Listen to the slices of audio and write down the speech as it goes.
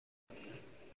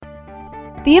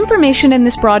The information in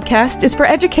this broadcast is for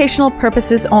educational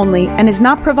purposes only and is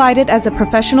not provided as a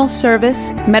professional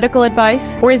service, medical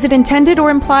advice, or is it intended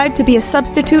or implied to be a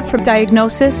substitute for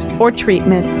diagnosis or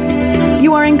treatment.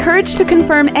 You are encouraged to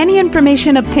confirm any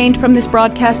information obtained from this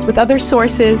broadcast with other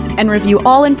sources and review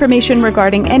all information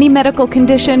regarding any medical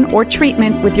condition or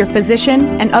treatment with your physician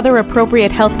and other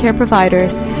appropriate healthcare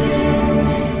providers.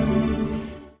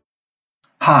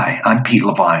 Hi, I'm Pete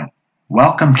Levine.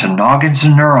 Welcome to Noggins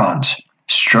and Neurons,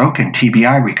 Stroke and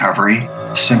TBI Recovery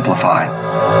Simplified.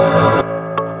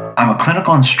 I'm a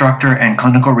clinical instructor and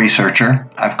clinical researcher.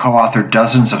 I've co-authored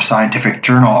dozens of scientific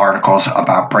journal articles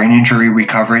about brain injury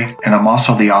recovery, and I'm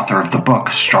also the author of the book,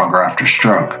 Stronger After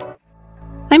Stroke.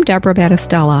 I'm Deborah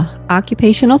Battistella,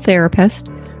 occupational therapist,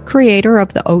 creator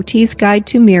of the OT's Guide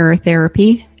to Mirror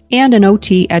Therapy, and an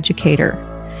OT educator.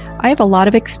 I have a lot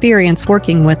of experience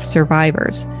working with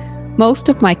survivors. Most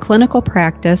of my clinical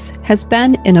practice has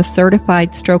been in a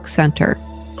certified stroke center.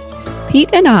 Pete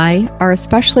and I are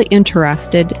especially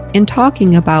interested in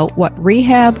talking about what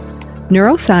rehab,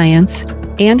 neuroscience,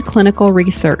 and clinical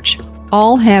research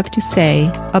all have to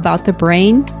say about the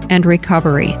brain and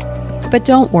recovery. But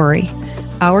don't worry,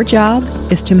 our job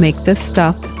is to make this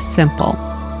stuff simple.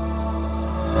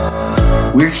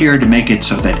 We're here to make it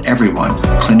so that everyone,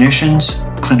 clinicians,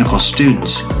 clinical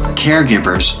students,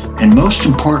 caregivers, and most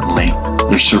importantly,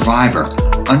 the survivor,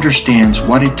 understands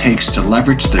what it takes to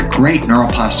leverage their great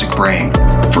neuroplastic brain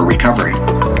for recovery.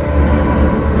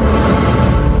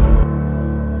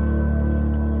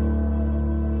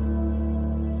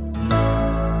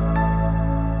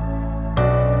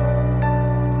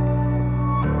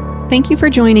 Thank you for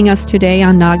joining us today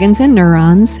on Noggins and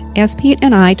Neurons as Pete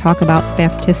and I talk about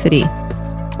spasticity.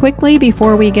 Quickly,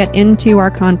 before we get into our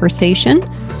conversation,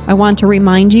 I want to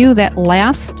remind you that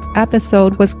last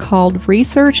episode was called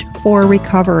Research for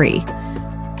Recovery.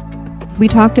 We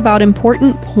talked about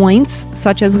important points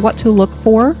such as what to look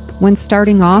for when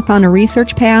starting off on a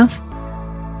research path,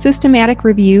 systematic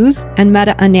reviews and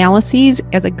meta-analyses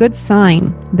as a good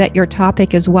sign that your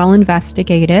topic is well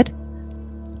investigated.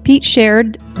 Pete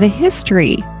shared the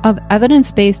history of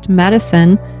evidence-based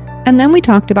medicine, and then we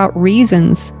talked about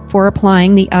reasons for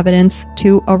applying the evidence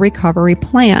to a recovery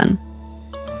plan.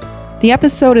 The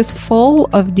episode is full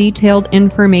of detailed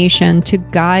information to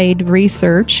guide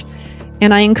research,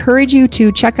 and I encourage you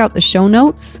to check out the show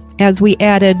notes as we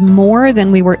added more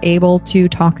than we were able to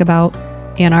talk about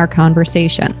in our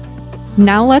conversation.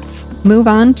 Now let's move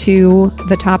on to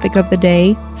the topic of the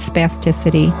day,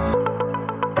 spasticity.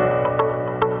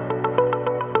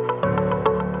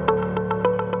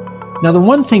 Now, the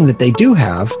one thing that they do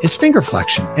have is finger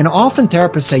flexion. And often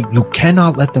therapists say you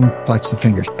cannot let them flex the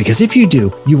fingers because if you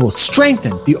do, you will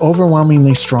strengthen the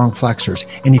overwhelmingly strong flexors.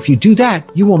 And if you do that,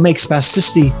 you will make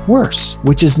spasticity worse,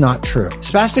 which is not true.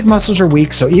 Spastic muscles are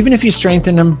weak, so even if you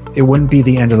strengthen them, it wouldn't be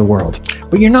the end of the world.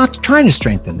 But you're not trying to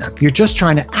strengthen them. You're just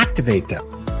trying to activate them.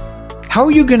 How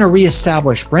are you going to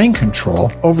reestablish brain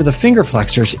control over the finger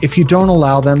flexors if you don't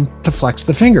allow them to flex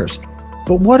the fingers?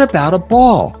 But what about a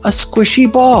ball? A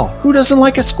squishy ball? Who doesn't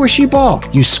like a squishy ball?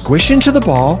 You squish into the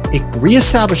ball, it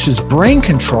reestablishes brain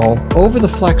control over the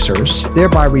flexors,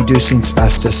 thereby reducing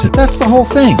spasticity. That's the whole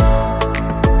thing.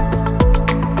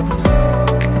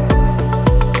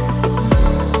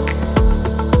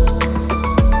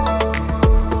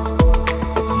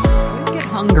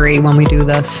 Hungry when we do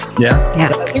this. Yeah.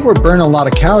 I think we're burning a lot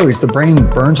of calories. The brain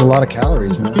burns a lot of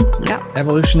calories, man. Yeah.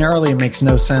 Evolutionarily, it makes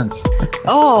no sense.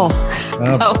 Oh,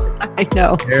 I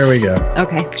know. There we go.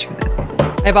 Okay.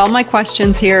 I have all my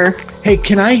questions here. Hey,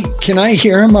 can I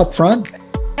hear him up front?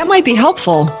 That might be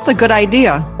helpful. It's a good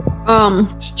idea.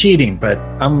 It's cheating, but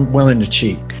I'm willing to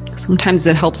cheat. Sometimes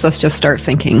it helps us just start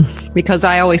thinking because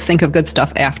I always think of good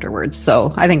stuff afterwards.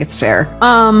 So I think it's fair.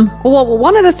 Well,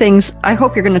 one of the things I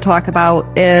hope you're going to talk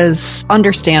about is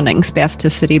understanding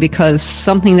spasticity because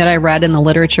something that I read in the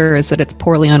literature is that it's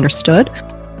poorly understood.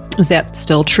 Is that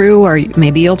still true? Or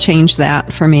maybe you'll change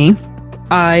that for me.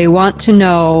 I want to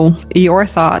know your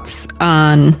thoughts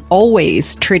on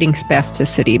always treating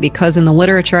spasticity because in the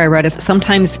literature I read,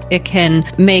 sometimes it can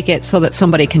make it so that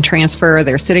somebody can transfer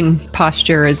their sitting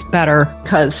posture is better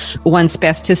because when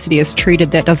spasticity is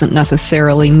treated, that doesn't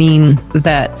necessarily mean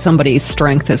that somebody's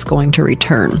strength is going to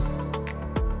return.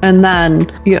 And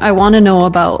then I want to know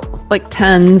about like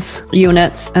tens,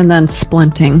 units, and then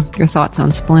splinting, your thoughts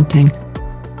on splinting.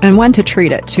 And when to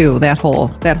treat it too. That whole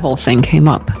thing came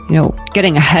up,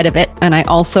 getting ahead of it. And I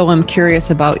also am curious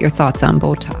about your thoughts on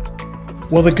Botox.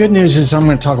 Well, the good news is I'm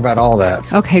going to talk about all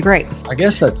that. Okay, great. I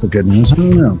guess that's the good news. I don't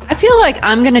know. I feel like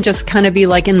I'm going to just kind of be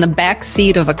like in the back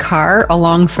seat of a car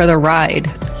along for the ride.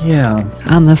 Yeah.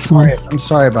 On this one. I'm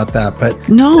sorry about that. But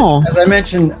no. As I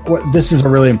mentioned, this is a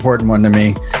really important one to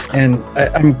me. And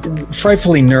I'm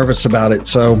frightfully nervous about it.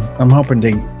 So I'm hoping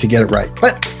to get it right.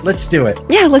 But let's do it.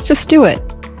 Yeah, let's just do it.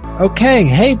 Okay.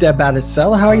 Hey, Deb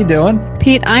Batticella, how are you doing?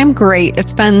 Pete, I'm great.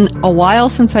 It's been a while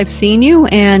since I've seen you,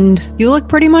 and you look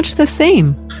pretty much the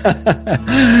same.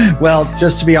 Well,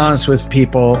 just to be honest with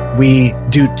people, we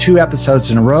do 2 episodes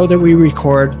in a row that we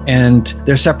record, and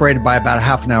they're separated by about a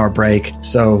half an hour break.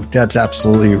 So Deb's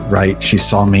absolutely right. She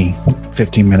saw me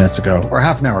 15 minutes ago, or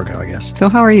half an hour ago, I guess. So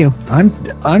how are you?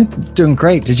 I'm doing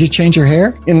great. Did you change your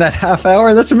hair in that half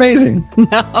hour? That's amazing.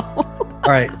 No. All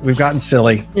right, we've gotten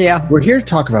silly. Yeah. We're here to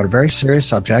talk about a very serious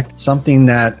subject, something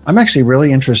that I'm actually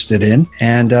really interested in,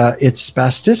 and it's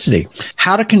spasticity.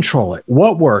 How to control it,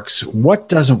 what works, what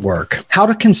doesn't work, how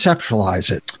to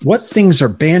conceptualize it, what things are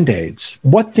Band-Aids,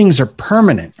 what things are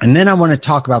permanent. And then I want to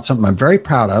talk about something I'm very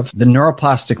proud of, the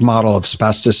neuroplastic model of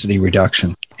spasticity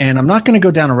reduction. And I'm not going to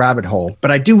go down a rabbit hole, but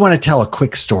I do want to tell a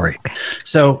quick story.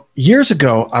 So years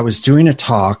ago, I was doing a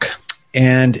talk,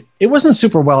 and it wasn't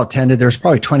super well attended. There was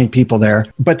probably 20 people there,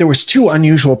 but there was 2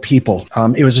 unusual people.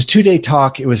 It was a 2-day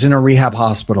talk. It was in a rehab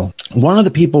hospital. One of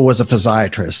the people was a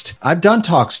physiatrist. I've done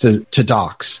talks to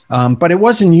docs, but it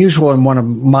wasn't usual in one of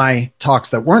my talks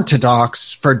that weren't to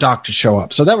docs for a doc to show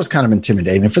up. So that was kind of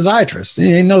intimidating. A physiatrist,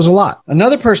 he knows a lot.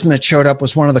 Another person that showed up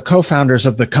was one of the co-founders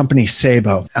of the company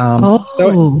Sabo.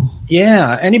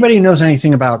 Yeah, anybody who knows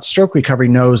anything about stroke recovery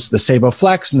knows the Sabo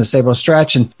Flex and the Sabo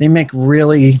Stretch, and they make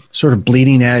really sort of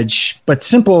bleeding edge but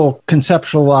simple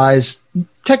conceptualized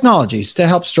technologies to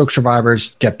help stroke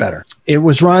survivors get better. It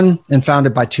was run and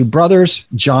founded by 2 brothers,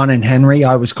 John and Henry.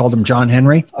 I always called them John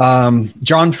Henry.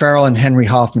 John Farrell and Henry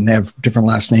Hoffman, they have different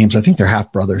last names. I think they're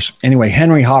half brothers. Anyway,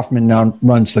 Henry Hoffman now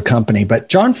runs the company, but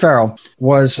John Farrell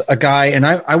was a guy, and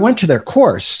I went to their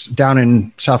course down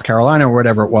in South Carolina or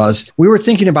whatever it was. We were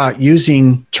thinking about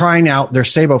trying out their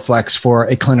SaboFlex for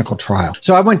a clinical trial.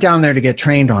 So I went down there to get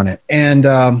trained on it. And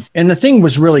the thing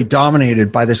was really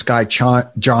dominated by this guy,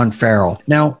 John Farrell.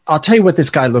 Now, I'll tell you what this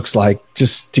guy looks like,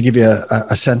 just to give you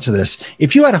a sense of this.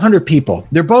 If you had 100 people,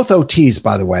 they're both OTs,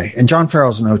 by the way, and John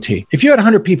Farrell's an OT. If you had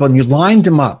 100 people and you lined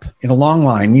them up in a long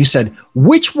line, and you said,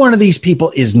 which one of these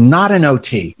people is not an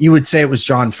OT? You would say it was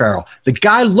John Farrell. The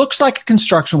guy looks like a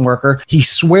construction worker. He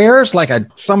swears like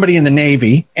somebody in the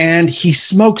Navy, and he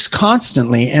smokes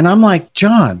constantly. And I'm like,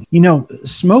 John,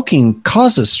 smoking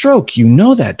causes stroke. You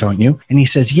know that, don't you? And he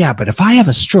says, yeah, but if I have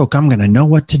a stroke, I'm going to know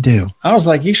what to do. I was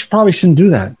like, you probably shouldn't do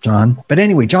that, John. But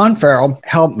anyway, John Farrell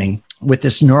helped me with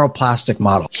this neuroplastic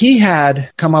model. He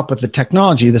had come up with the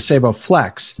technology, the Sabo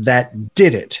Flex, that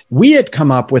did it. We had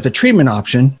come up with a treatment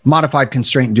option, modified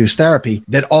constraint-induced therapy,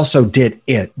 that also did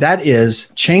it. That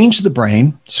is, change the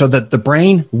brain so that the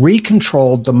brain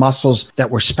recontrolled the muscles that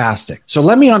were spastic. So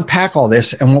let me unpack all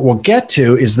this, and what we'll get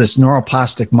to is this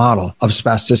neuroplastic model of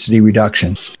spasticity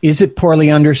reduction. Is it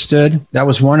poorly understood? That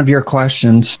was one of your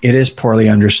questions. It is poorly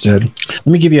understood. Let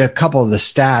me give you a couple of the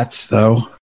stats, though.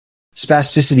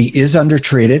 Spasticity is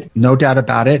undertreated, no doubt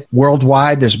about it.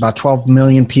 Worldwide, there's about 12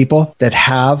 million people that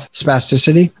have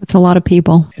spasticity. That's a lot of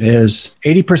people. It is.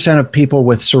 80% of people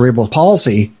with cerebral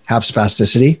palsy have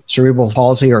spasticity. Cerebral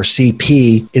palsy, or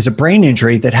CP, is a brain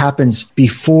injury that happens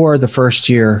before the first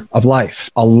year of life.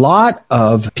 A lot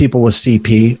of people with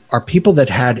CP are people that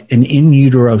had an in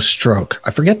utero stroke.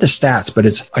 I forget the stats, but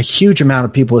it's a huge amount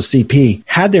of people with CP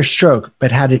had their stroke,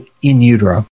 but had it in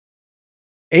utero.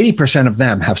 80% of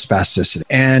them have spasticity,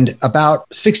 and about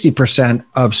 60%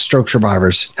 of stroke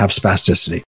survivors have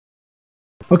spasticity.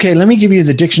 Okay, let me give you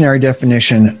the dictionary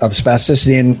definition of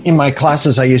spasticity. And in my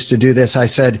classes, I used to do this. I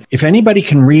said, if anybody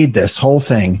can read this whole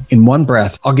thing in one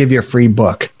breath, I'll give you a free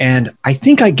book. And I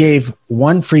think I gave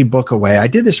one free book away. I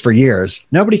did this for years.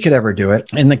 Nobody could ever do it.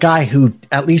 And the guy who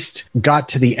at least got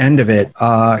to the end of it,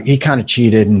 he kind of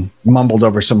cheated and mumbled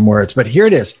over some words. But here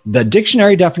it is, the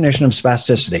dictionary definition of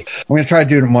spasticity. I'm going to try to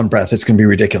do it in one breath. It's going to be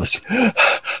ridiculous. I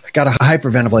got to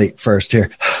hyperventilate first here.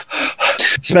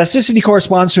 Spasticity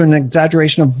corresponds to an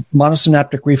exaggeration of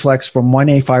monosynaptic reflex from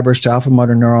 1A fibers to alpha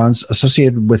motor neurons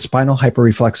associated with spinal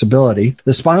hyperreflexibility.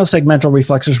 The spinal segmental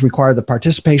reflexes require the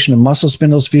participation of muscle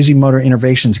spindles, fusing motor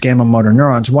innervations, gamma motor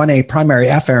neurons, 1A primary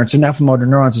afferents, and alpha motor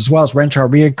neurons, as well as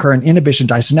Rentschler recurrent inhibition,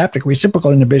 disynaptic,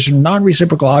 reciprocal inhibition,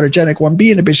 non-reciprocal autogenic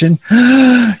 1B inhibition.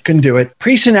 Couldn't do it.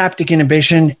 Presynaptic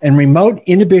inhibition and remote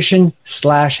inhibition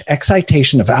 /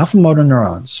 excitation of alpha motor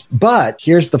neurons. But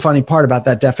here's the funny part about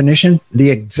that definition.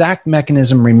 The exact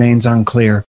mechanism remains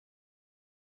unclear.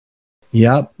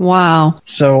 Yep. Wow.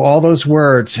 So all those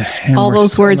words. All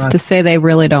those words to say they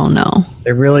really don't know.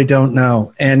 They really don't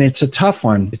know. And it's a tough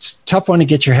one. It's a tough one to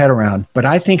get your head around. But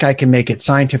I think I can make it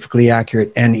scientifically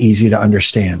accurate and easy to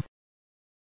understand.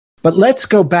 But let's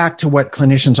go back to what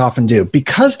clinicians often do.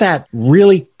 Because that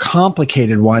really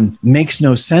complicated one makes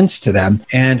no sense to them.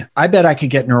 And I bet I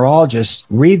could get neurologists,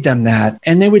 read them that,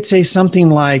 and they would say something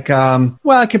like, well,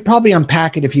 I could probably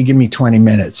unpack it if you give me 20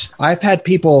 minutes. I've had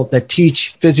people that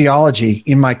teach physiology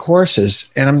in my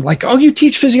courses, and I'm like, oh, you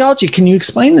teach physiology. Can you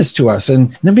explain this to us?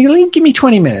 And they'll be like, give me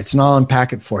 20 minutes and I'll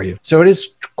unpack it for you. So it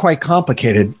is quite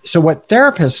complicated. So what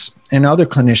therapists and other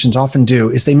clinicians often do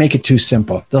is they make it too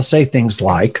simple. They'll say things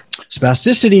like,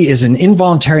 spasticity is an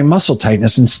involuntary muscle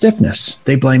tightness and stiffness.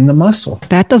 They blame the muscle.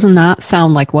 That does not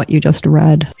sound like what you just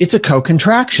read. It's a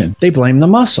co-contraction. They blame the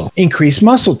muscle. Increased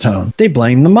muscle tone. They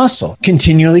blame the muscle.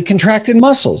 Continually contracted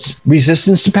muscles.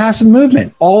 Resistance to passive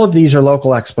movement. All of these are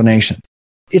local explanations.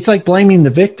 It's like blaming the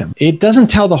victim. It doesn't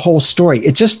tell the whole story.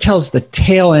 It just tells the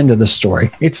tail end of the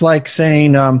story. It's like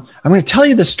saying, I'm going to tell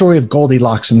you the story of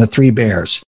Goldilocks and the Three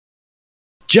Bears.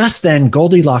 Just then,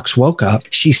 Goldilocks woke up.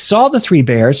 She saw the three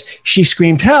bears. She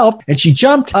screamed, help, and she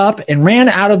jumped up and ran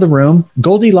out of the room.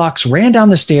 Goldilocks ran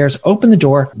down the stairs, opened the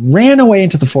door, ran away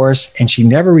into the forest, and she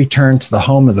never returned to the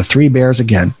home of the three bears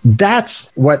again. That's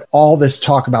what all this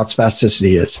talk about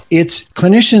spasticity is. It's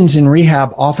clinicians in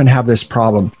rehab often have this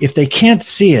problem. If they can't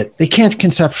see it, they can't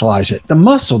conceptualize it. The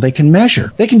muscle, they can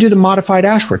measure. They can do the modified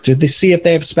Ashworth to see if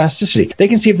they have spasticity. They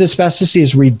can see if the spasticity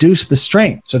has reduced the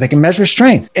strength, so they can measure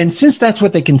strength. And since that's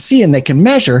what they can see and they can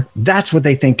measure, that's what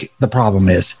they think the problem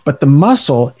is. But the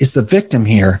muscle is the victim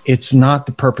here. It's not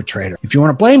the perpetrator. If you want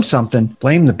to blame something,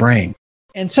 blame the brain.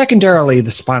 And secondarily,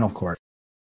 the spinal cord.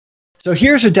 So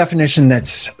here's a definition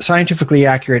that's scientifically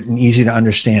accurate and easy to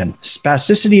understand.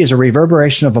 Spasticity is a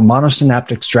reverberation of a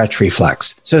monosynaptic stretch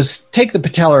reflex. So take the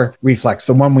patellar reflex,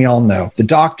 the one we all know. The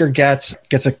doctor gets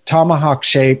a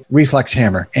tomahawk-shaped reflex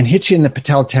hammer and hits you in the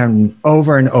patellar tendon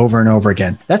over and over and over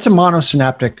again. That's a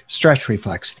monosynaptic stretch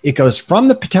reflex. It goes from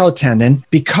the patellar tendon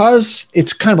because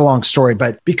it's kind of a long story,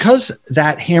 but because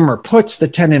that hammer puts the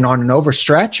tendon on an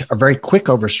overstretch, a very quick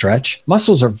overstretch,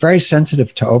 muscles are very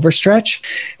sensitive to overstretch.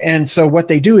 And so what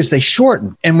they do is they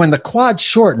shorten. And when the quads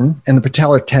shorten, and the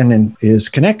patellar tendon is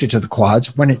connected to the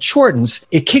quads, when it shortens,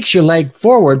 it kicks your leg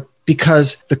forward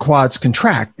because the quads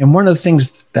contract. And one of the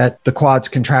things that the quads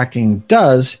contracting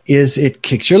does is it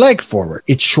kicks your leg forward.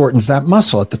 It shortens that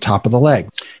muscle at the top of the leg.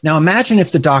 Now imagine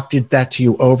if the doc did that to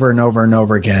you over and over and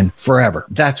over again forever.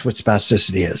 That's what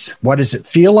spasticity is. What does it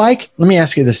feel like? Let me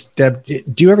ask you this, Deb. Do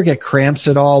you ever get cramps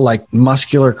at all, like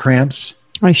muscular cramps?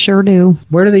 I sure do.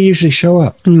 Where do they usually show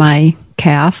up? In my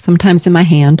calf, sometimes in my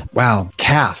hand. Wow,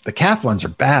 calf. The calf ones are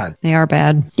bad. They are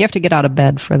bad. You have to get out of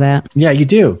bed for that. Yeah, you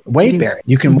do. Weight bear.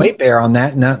 You can weight bear on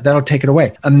that, and that'll take it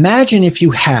away. Imagine if you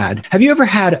have you ever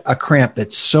had a cramp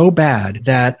that's so bad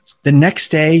that the next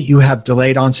day you have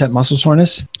delayed onset muscle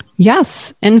soreness?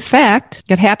 Yes. In fact,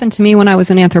 it happened to me when I was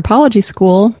in anthropology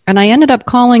school, and I ended up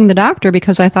calling the doctor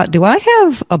because I thought, do I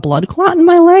have a blood clot in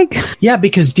my leg? Yeah,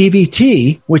 because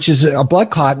DVT, which is a blood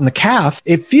clot in the calf,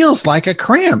 it feels like a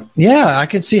cramp. Yeah, I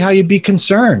can see how you'd be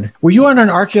concerned. Were you on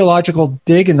an archaeological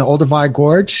dig in the Olduvai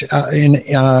Gorge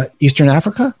in Eastern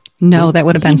Africa? No, that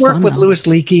would have been fun. You worked with Louis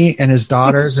Leakey and his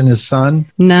daughters and his son?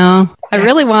 No. I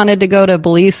really wanted to go to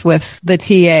Belize with the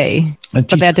TA, but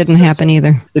that didn't happen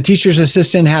either. The teacher's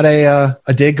assistant had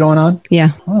a dig going on?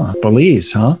 Yeah. Oh,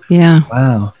 Belize, huh? Yeah.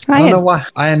 Wow. I don't know why.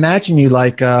 I imagine you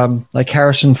like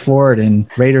Harrison Ford in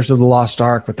Raiders of the Lost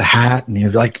Ark with the hat, and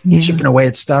you're like chipping away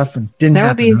at stuff, and didn't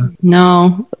happen.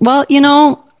 No. Well,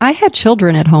 I had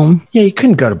children at home. Yeah, you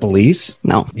couldn't go to Belize.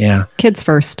 No. Yeah. Kids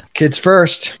first. Kids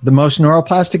first. The most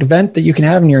neuroplastic event that you can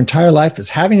have in your entire life is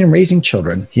having and raising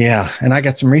children. Yeah, and I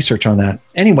got some research on that.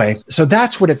 Anyway, so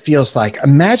that's what it feels like.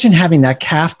 Imagine having that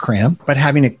calf cramp, but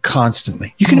having it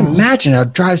constantly. You can imagine how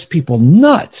it drives people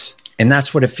nuts. And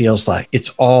that's what it feels like. It's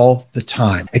all the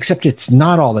time, except it's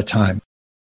not all the time.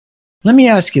 Let me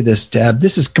ask you this, Deb.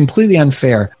 This is completely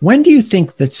unfair. When do you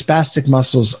think that spastic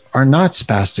muscles are not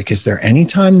spastic? Is there any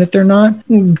time that they're not?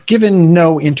 Given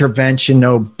no intervention,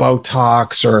 no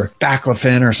Botox or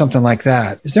baclofen or something like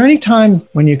that, is there any time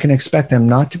when you can expect them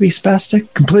not to be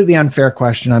spastic? Completely unfair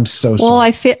question. I'm so sorry.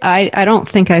 Well, I don't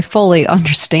think I fully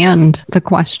understand the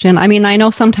question. I mean, I know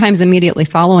sometimes immediately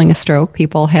following a stroke,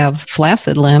 people have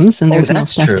flaccid limbs and there's no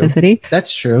spasticity. True.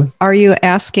 That's true. Are you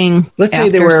asking? Let's say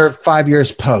they were 5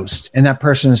 years post. And that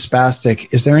person is spastic.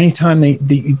 Is there any time that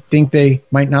you think they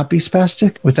might not be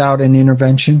spastic without an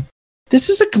intervention? This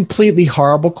is a completely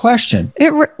horrible question.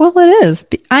 Well, it is.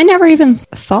 I never even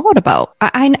thought about.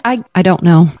 I don't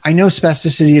know. I know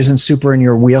spasticity isn't super in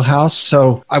your wheelhouse,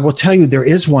 so I will tell you there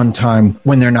is one time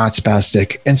when they're not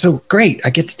spastic. And so great, I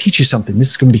get to teach you something. This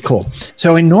is going to be cool.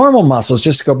 So in normal muscles,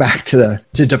 just to go back to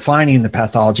defining the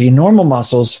pathology, in normal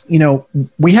muscles,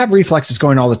 we have reflexes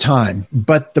going all the time,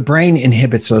 but the brain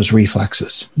inhibits those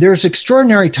reflexes. There's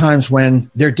extraordinary times when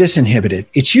they're disinhibited.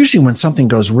 It's usually when something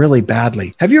goes really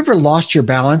badly. Have you ever lost your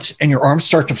balance and your arms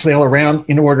start to flail around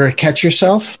in order to catch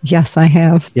yourself? Yes, I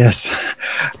have. Yes.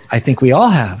 I think we all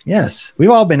have. Yes. We've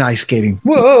all been ice skating.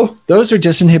 Whoa. Those are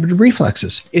disinhibited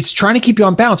reflexes. It's trying to keep you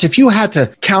on balance. If you had to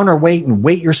counterweight and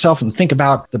weight yourself and think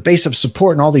about the base of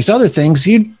support and all these other things,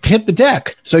 you'd hit the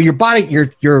deck. So your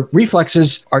body, your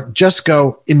reflexes just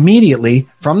go immediately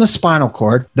from the spinal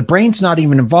cord. The brain's not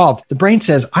even involved. The brain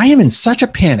says, I am in such a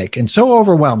panic and so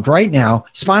overwhelmed right now.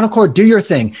 Spinal cord, do your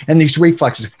thing. And these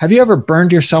reflexes. Have you ever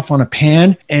burned yourself on a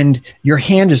pan and your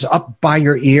hand is up by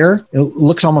your ear? It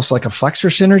looks almost like a flexor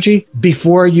synergy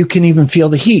before you can even feel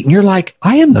the heat. And you're like,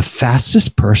 I am the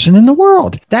fastest person in the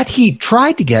world. That heat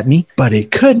tried to get me, but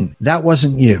it couldn't. That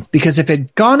wasn't you. Because if it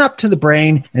had gone up to the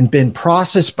brain and been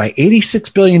processed by 86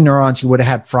 billion neurons, you would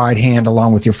have had fried hand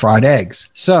along with your fried eggs.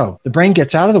 So the brain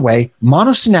gets out of the way.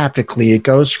 Monosynaptically, it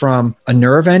goes from a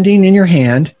nerve ending in your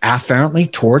hand afferently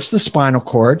towards the spinal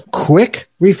cord, quick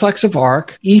reflexive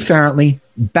arc, efferently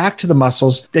back to the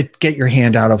muscles that get your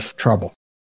hand out of trouble.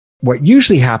 What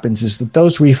usually happens is that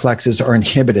those reflexes are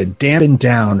inhibited, dampened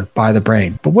down by the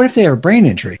brain. But what if they have a brain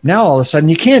injury? Now, all of a sudden,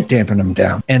 you can't dampen them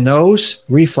down. And those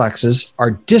reflexes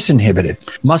are disinhibited.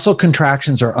 Muscle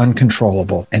contractions are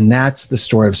uncontrollable. And that's the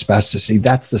story of spasticity.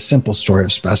 That's the simple story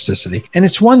of spasticity. And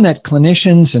it's one that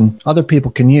clinicians and other people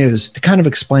can use to kind of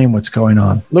explain what's going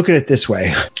on. Look at it this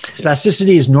way.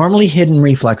 Spasticity is normally hidden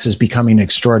reflexes becoming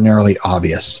extraordinarily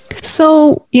obvious.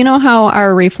 So, you know how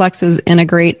our reflexes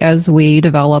integrate as we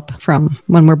develop from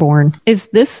when we're born? Is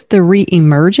this the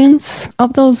re-emergence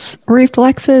of those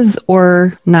reflexes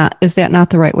or not? Is that not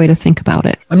the right way to think about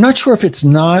it? I'm not sure if it's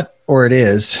not or it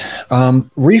is.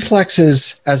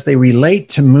 Reflexes, as they relate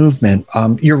to movement,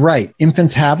 you're right.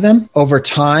 Infants have them. Over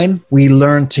time, we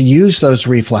learn to use those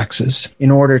reflexes in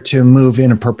order to move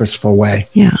in a purposeful way.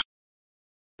 Yeah.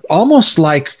 Almost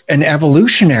like an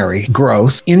evolutionary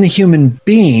growth in the human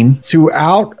being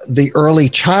throughout the early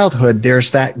childhood,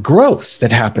 there's that growth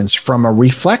that happens from a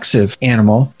reflexive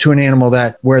animal to an animal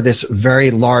where this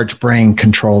very large brain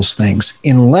controls things,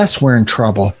 unless we're in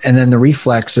trouble. And then the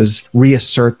reflexes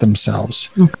reassert themselves.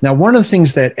 Okay. Now, one of the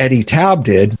things that Edward Taub,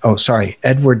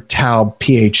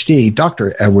 PhD,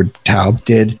 Dr. Edward Taub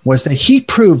did, was that he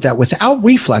proved that without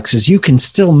reflexes, you can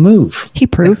still move. He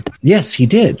proved? Yes, he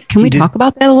did. Can we talk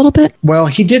about that a little bit? Well,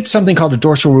 he did something called a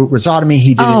dorsal root rhizotomy.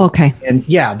 He did okay. And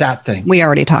yeah, that thing. We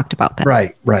already talked about that.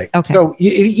 Right. Okay. So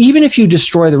even if you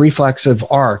destroy the reflexive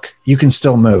arc, you can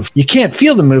still move. You can't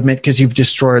feel the movement because you've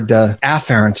destroyed the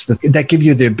afferents that give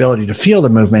you the ability to feel the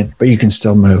movement, but you can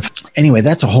still move. Anyway,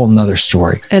 that's a whole nother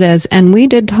story. It is. And we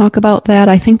did talk about that.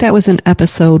 I think that was in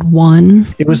episode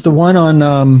 1. It was the one on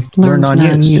Learn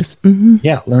Non-Use. Mm-hmm.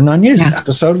 Yeah, Learn Non-Use,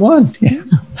 episode 1. Yeah.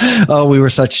 Oh, we were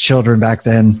such children back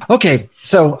then. Okay.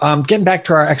 So getting back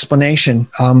to our explanation,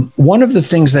 one of the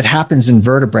things that happens in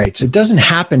vertebrates, it doesn't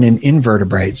happen in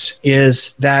invertebrates,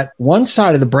 is that one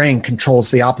side of the brain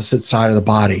controls the opposite side of the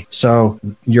body. So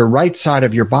your right side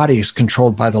of your body is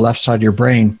controlled by the left side of your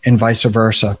brain and vice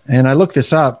versa. And I looked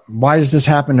this up. Why does this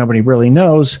happen? Nobody really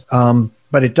knows.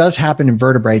 But it does happen in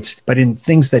vertebrates. But in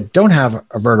things that don't have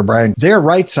a vertebrae, their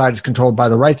right side is controlled by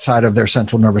the right side of their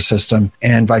central nervous system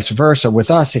and vice versa.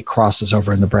 With us, it crosses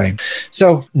over in the brain.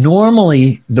 So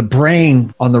normally the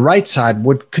brain on the right side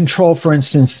would control, for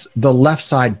instance, the left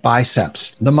side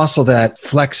biceps, the muscle that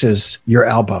flexes your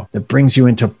elbow, that brings you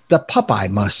into the Popeye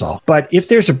muscle. But if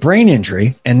there's a brain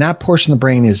injury and that portion of the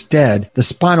brain is dead, the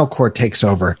spinal cord takes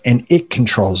over and it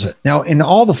controls it. Now, in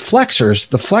all the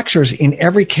flexors in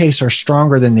every case are stronger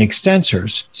than the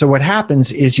extensors. So what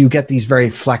happens is you get these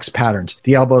very flex patterns.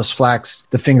 The elbows flex,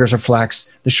 the fingers are flexed,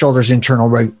 the shoulders internal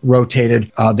rotated,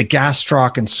 the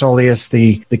gastroc and soleus,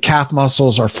 the calf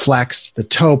muscles are flexed, the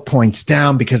toe points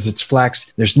down because it's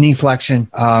flexed, there's knee flexion,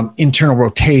 internal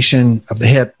rotation of the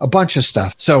hip, a bunch of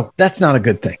stuff. So that's not a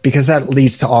good thing because that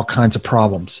leads to all kinds of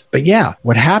problems. But yeah,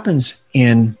 what happens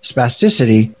in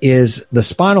spasticity is the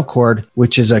spinal cord,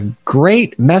 which is a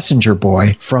great messenger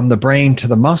boy from the brain to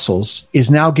the muscles,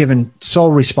 is now given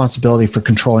sole responsibility for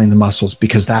controlling the muscles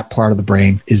because that part of the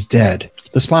brain is dead.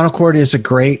 The spinal cord is a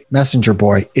great messenger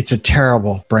boy. It's a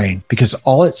terrible brain because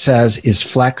all it says is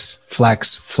flex,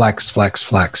 flex, flex, flex,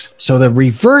 flex. So the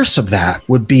reverse of that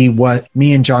would be what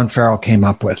me and John Farrell came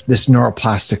up with, this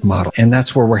neuroplastic model. And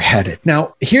that's where we're headed.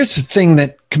 Now, here's the thing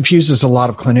that confuses a lot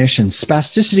of clinicians.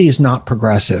 Spasticity is not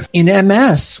progressive. In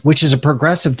MS, which is a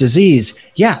progressive disease,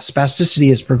 yeah,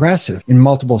 spasticity is progressive in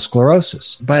multiple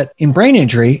sclerosis. But in brain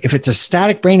injury, if it's a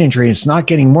static brain injury, it's not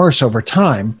getting worse over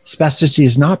time, spasticity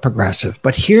is not progressive.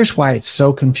 But here's why it's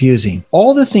so confusing.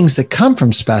 All the things that come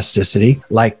from spasticity,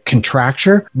 like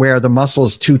contracture, where the muscle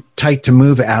is too tight to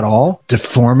move at all,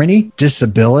 deformity,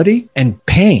 disability, and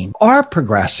pain are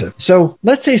progressive. So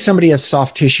let's say somebody has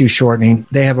soft tissue shortening,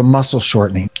 they have a muscle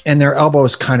shortening, and their elbow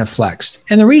is kind of flexed.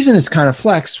 And the reason it's kind of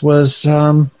flexed was,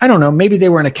 I don't know, maybe they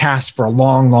were in a cast for a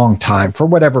long, long time for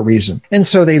whatever reason. And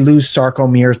so they lose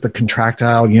sarcomeres, the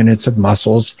contractile units of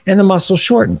muscles, and the muscle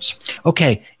shortens.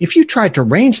 Okay, if you tried to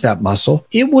range that muscle,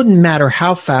 it wouldn't matter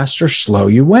how fast or slow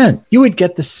you went. You would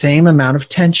get the same amount of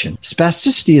tension.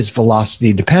 Spasticity is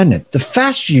velocity dependent. The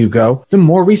faster you go, the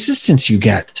more resistance you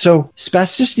get. So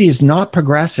spasticity is not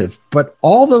progressive, but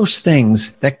all those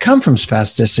things that come from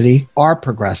spasticity are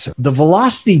progressive. The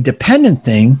velocity dependent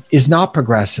thing is not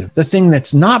progressive. The thing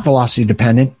that's not velocity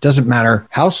dependent, doesn't matter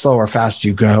how slow or fast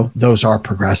you go, those are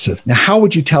progressive. Now, how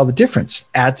would you tell the difference?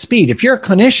 Add speed. If you're a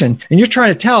clinician and you're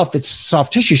trying to tell if it's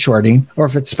soft tissue shortening or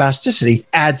if it's spasticity,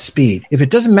 add speed. If it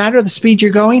doesn't matter the speed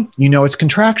you're going, you know it's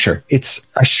contracture. It's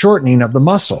a shortening of the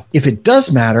muscle. If it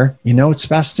does matter, you know it's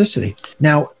spasticity.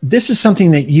 Now, this is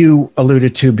something that you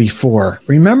alluded to before.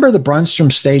 Remember the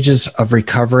Brunstrom stages of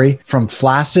recovery from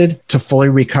flaccid to fully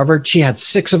recovered? She had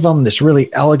 6 of them, this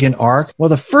really elegant arc. Well,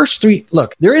 the first 3,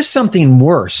 look, there is something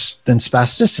worse than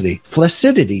spasticity.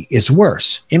 Flaccidity is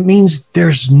worse. It means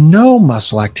there's no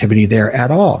muscle activity there at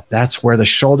all. That's where the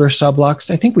shoulder subluxed.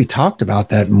 I think we talked about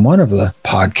that in one of the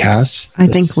podcasts. I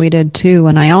think we did too.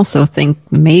 And I also think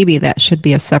maybe that should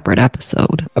be a separate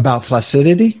episode. About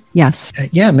flaccidity? Yes.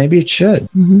 Yeah, maybe it should.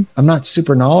 Mm-hmm. I'm not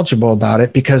super knowledgeable about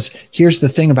it because here's the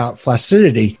thing about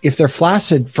flaccidity. If they're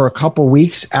flaccid for a couple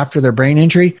weeks after their brain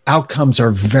injury, outcomes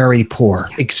are very poor,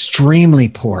 extremely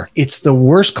poor. It's the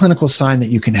worst clinical sign that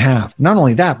you can have. Not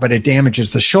only that, but it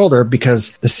damages the shoulder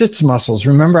because the sits muscles,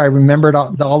 remember, I remembered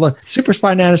all the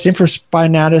supraspinatus,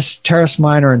 infraspinatus, teres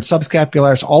minor, and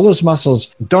subscapularis, all those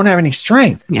muscles don't have any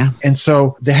strength. Yeah. And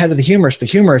so the head of the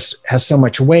humerus has so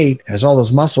much weight, has all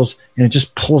those muscles, and it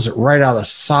just pulls it right out of the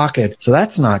socket. So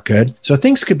that's not good. So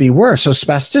things could be worse. So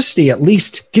spasticity at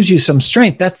least gives you some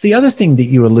strength. That's the other thing that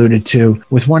you alluded to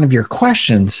with one of your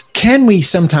questions. Can we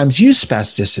sometimes use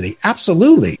spasticity?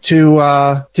 Absolutely.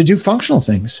 To do functional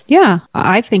things. Yeah.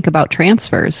 I think about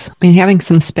transfers. I mean, having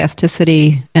some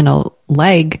spasticity in a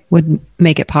leg would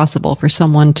make it possible for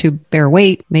someone to bear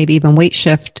weight, maybe even weight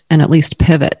shift, and at least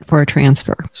pivot for a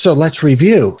transfer. So let's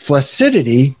review.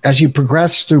 Flaccidity, as you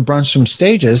progress through Brunstrom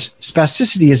stages,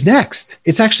 spasticity is next.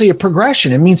 It's actually a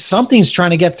progression. It means something's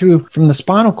trying to get through from the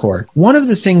spinal cord. One of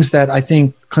the things that I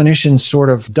think clinicians sort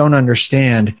of don't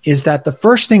understand is that the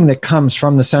first thing that comes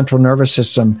from the central nervous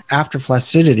system after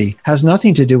flaccidity has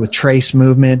nothing to do with trace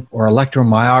movement or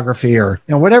electromyography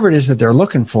or whatever it is that they're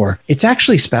looking for. It's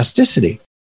actually spasticity.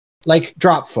 Like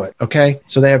drop foot, okay?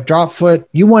 So they have drop foot.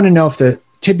 You want to know if the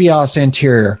tibialis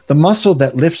anterior, the muscle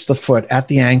that lifts the foot at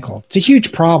the ankle, it's a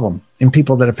huge problem in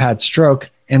people that have had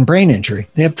stroke and brain injury.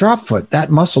 They have drop foot. That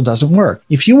muscle doesn't work.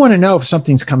 If you want to know if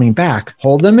something's coming back,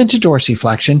 hold them into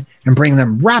dorsiflexion and bring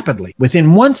them rapidly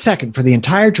within 1 second for the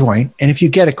entire joint. And if you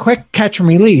get a quick catch and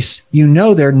release, you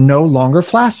know they're no longer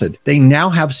flaccid. They now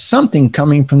have something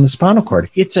coming from the spinal cord.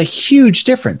 It's a huge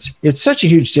difference. It's such a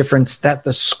huge difference that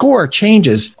the score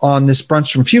changes on this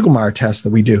Brunstrom-Fugelmeyer test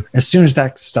that we do as soon as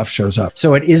that stuff shows up.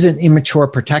 So it is an immature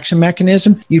protection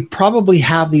mechanism. You probably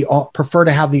prefer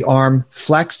to have the arm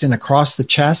flexed and across the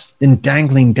chest than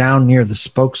dangling down near the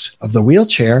spokes of the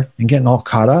wheelchair and getting all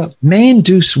caught up. May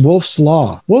induce Wolff's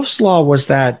Law. Wolff's Law was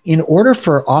that in order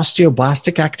for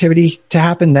osteoblastic activity to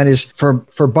happen, that is for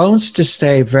bones to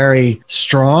stay very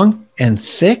strong and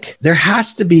thick, there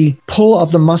has to be pull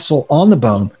of the muscle on the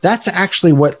bone. That's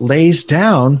actually what lays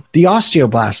down the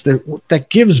osteoblast that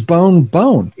gives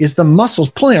bone is the muscles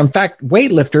pulling. In fact,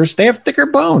 weightlifters, they have thicker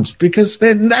bones because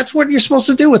that's what you're supposed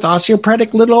to do with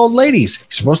osteoporotic little old ladies. You're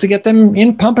supposed to get them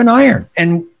in pumping iron.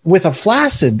 And with a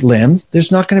flaccid limb,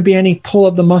 there's not going to be any pull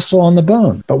of the muscle on the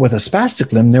bone. But with a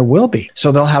spastic limb, there will be.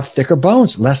 So they'll have thicker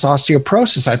bones, less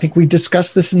osteoporosis. I think we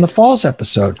discussed this in the falls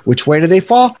episode. Which way do they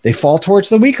fall? They fall towards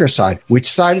the weaker side. Which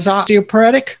side is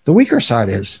osteoporotic? The weaker side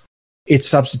is. It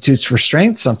substitutes for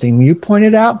strength, something you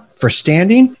pointed out. For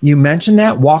standing, you mentioned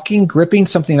that. Walking, gripping,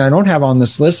 something I don't have on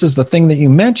this list is the thing that you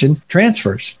mentioned,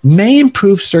 transfers, may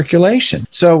improve circulation.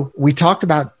 So we talked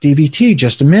about DVT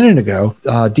just a minute ago,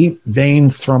 deep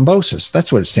vein thrombosis.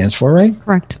 That's what it stands for, right?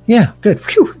 Correct. Yeah, good.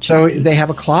 Whew. So they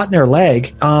have a clot in their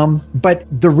leg. But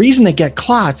the reason they get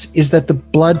clots is that the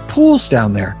blood pools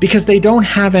down there because they don't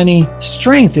have any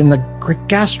strength in the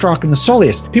gastroc and the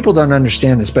soleus. People don't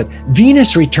understand this, but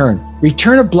venous return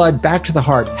of blood back to the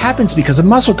heart happens because of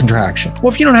muscle contraction. Well,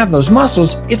 if you don't have those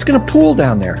muscles, it's going to pool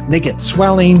down there. They get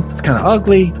swelling. It's kind of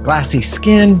ugly, glassy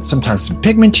skin, sometimes some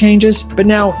pigment changes. But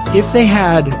now, if they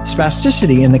had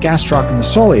spasticity in the gastroc and the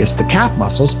soleus, the calf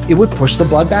muscles, it would push the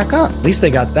blood back up. At least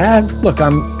they got that. Look,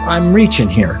 I'm reaching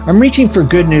here. I'm reaching for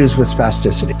good news with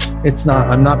spasticity.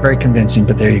 I'm not very convincing,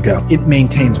 but there you go. It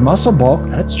maintains muscle bulk.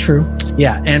 That's true.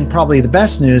 Yeah, and probably the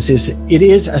best news is it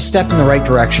is a step in the right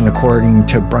direction according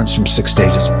to Brunstrom's 6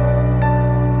 stages.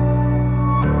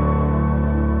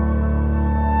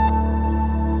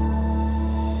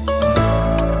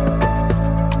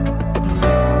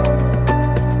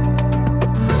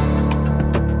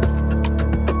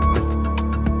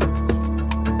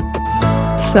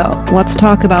 So let's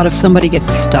talk about if somebody gets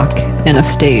stuck in a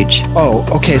stage. Oh,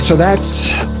 okay. So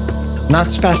that's not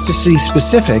spasticity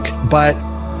specific, but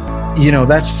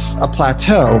that's a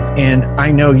plateau. And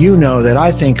I know that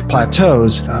I think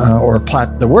plateaus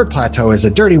the word plateau is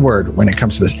a dirty word when it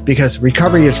comes to this, because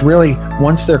recovery is really,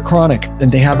 once they're chronic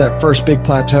and they have that first big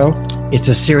plateau, it's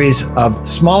a series of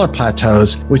smaller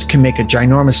plateaus which can make a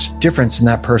ginormous difference in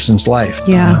that person's life.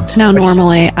 Yeah.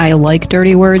 Normally I like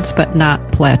dirty words, but not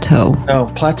plateau.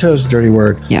 No, plateau is a dirty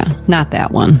word. Yeah, not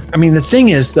that one. I mean, the thing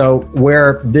is, though,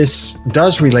 where this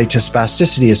does relate to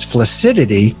spasticity is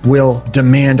flaccidity will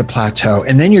demand a plateau.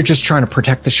 And then you're just trying to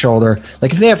protect the shoulder.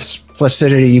 Like if they have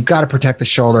flaccidity, you've got to protect the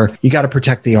shoulder. You got to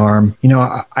protect the arm.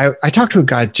 I talked to a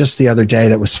guy just the other day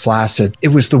that was flaccid. It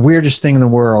was the weirdest thing in the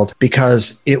world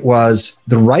because it was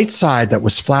the right side that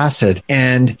was flaccid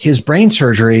and his brain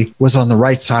surgery was on the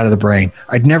right side of the brain.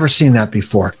 I'd never seen that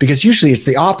before because usually it's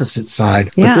the opposite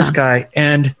side with this guy.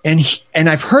 And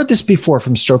I've heard this before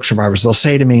from stroke survivors.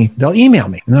 They'll email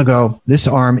me and they'll go, this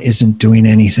arm isn't doing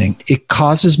anything. It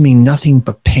causes me nothing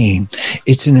but pain.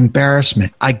 It's an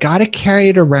embarrassment. I got to carry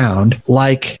it around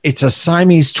like it's a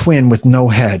Siamese twin with no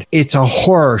head. It's a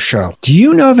horror show. Do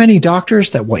you know of any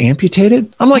doctors that will amputate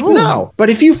it? I'm like, no. But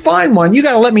if you find one, you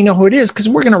got to let me know who it is because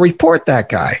we're going to report that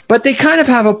guy. But they kind of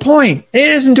have a point. It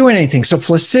isn't doing anything. So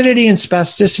flaccidity and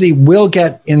spasticity will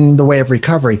get in the way of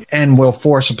recovery and will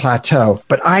force a plateau.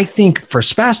 But I think for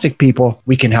spastic people,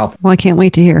 we can help. Well, I can't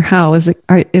wait to hear how. Is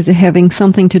it having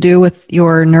something to do with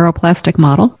your neuroplastic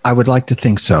model? I would like to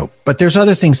think so. But there's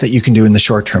other things that you can do in the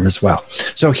short term as well.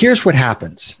 So here's what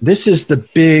happens. This is the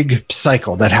big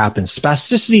cycle that happens.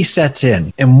 Spasticity sets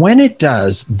in. And when it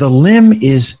does, the limb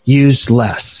is used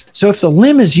less. So if the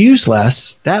limb is used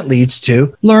less, that leads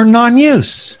to learned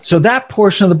non-use. So that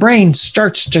portion of the brain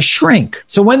starts to shrink.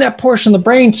 So when that portion of the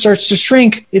brain starts to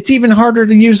shrink, it's even harder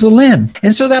to use the limb.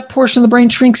 And so that portion of the brain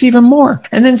shrinks even more.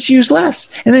 And then it's used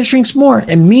less. And then it shrinks more.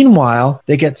 And meanwhile,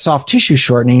 they get soft tissue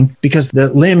shortening because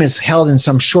the limb is held in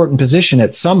some shortened position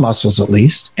at some muscles at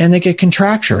least, and they get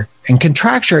contracture. And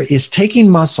contracture is taking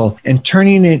muscle and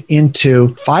turning it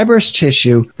into fibrous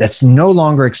tissue that's no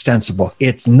longer extensible.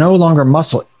 It's no longer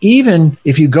muscle. Even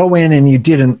if you go in and you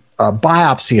did a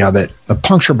biopsy of it, a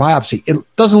puncture biopsy, it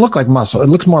doesn't look like muscle. It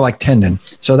looks more like tendon.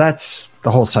 So that's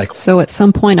the whole cycle. So at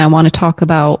some point, I want to talk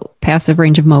about passive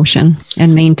range of motion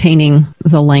and maintaining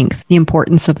the length, the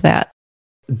importance of that.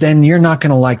 Then you're not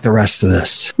going to like the rest of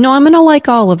this. No, I'm going to like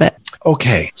all of it.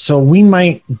 Okay, so we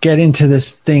might get into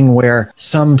this thing where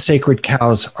some sacred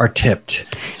cows are tipped.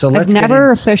 So let's I've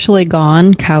never officially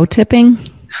gone cow tipping.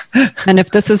 And if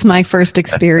this is my first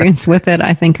experience with it,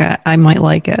 I think I might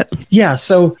like it. Yeah.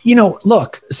 So,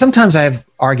 look, sometimes I have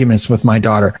arguments with my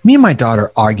daughter. Me and my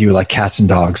daughter argue like cats and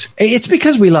dogs. It's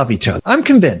because we love each other. I'm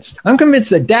convinced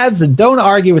that dads that don't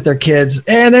argue with their kids,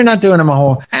 and they're not doing them a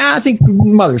whole, I think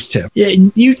mothers too.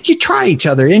 You try each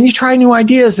other and you try new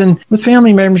ideas and with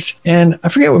family members. And I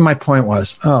forget what my point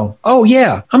was. Oh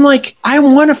yeah. I'm like, I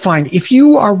want to find, if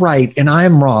you are right and I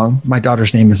am wrong, my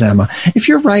daughter's name is Emma. If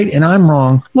you're right and I'm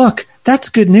wrong, look, that's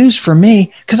good news for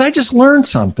me because I just learned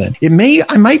something.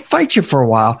 I might fight you for a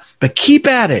while, but keep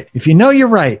at it if you know you're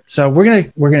right. So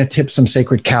we're gonna tip some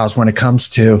sacred cows when it comes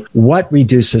to what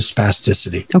reduces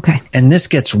spasticity. Okay. And this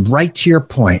gets right to your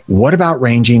point. What about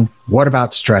ranging? What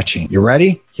about stretching? You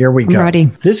ready? Here we go. I'm ready.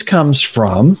 This comes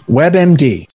from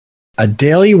WebMD. A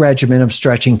daily regimen of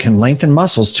stretching can lengthen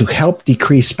muscles to help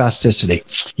decrease spasticity.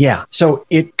 Yeah, so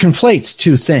it conflates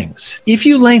two things. If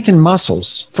you lengthen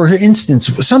muscles, for instance,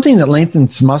 something that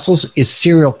lengthens muscles is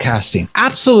serial casting.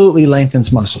 Absolutely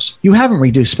lengthens muscles. You haven't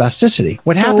reduced spasticity.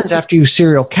 What happens after you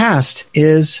serial cast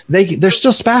is they're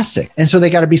still spastic. And so they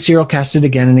got to be serial casted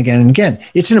again and again and again.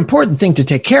 It's an important thing to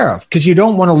take care of because you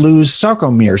don't want to lose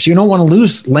sarcomeres. You don't want to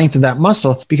lose length of that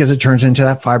muscle because it turns into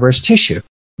that fibrous tissue.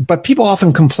 But people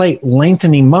often conflate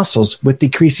lengthening muscles with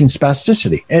decreasing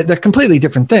spasticity. They're completely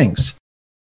different things.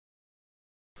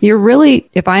 You're really,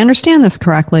 if I understand this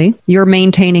correctly, you're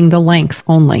maintaining the length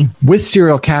only. With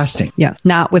serial casting. Yes,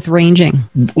 not with ranging.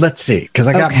 Let's see, because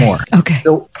I got more. Okay.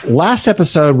 So last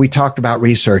episode, we talked about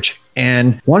research.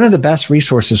 And one of the best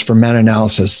resources for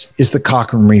meta-analysis is the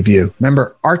Cochrane Review.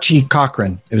 Remember, Archie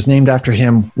Cochrane, it was named after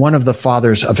him, one of the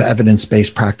fathers of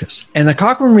evidence-based practice. And the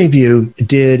Cochrane Review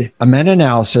did a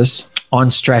meta-analysis on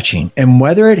stretching and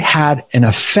whether it had an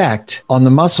effect on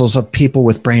the muscles of people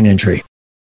with brain injury.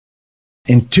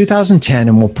 In 2010,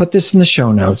 and we'll put this in the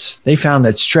show notes, they found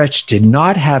that stretch did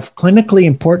not have clinically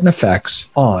important effects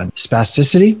on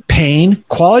spasticity, pain,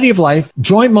 quality of life,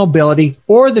 joint mobility,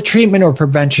 or the treatment or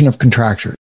prevention of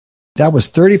contracture. That was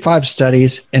 35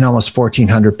 studies and almost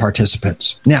 1,400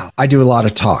 participants. Now, I do a lot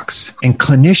of talks, and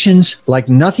clinicians, like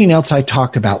nothing else I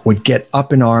talked about, would get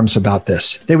up in arms about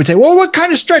this. They would say, well, what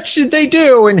kind of stretch did they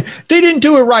do? And they didn't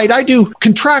do it right. I do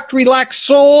contract, relax,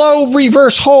 slow,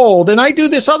 reverse, hold, and I do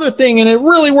this other thing, and it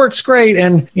really works great.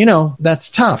 And, that's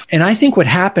tough. And I think what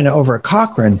happened over at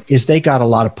Cochrane is they got a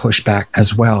lot of pushback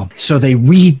as well. So they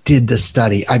redid the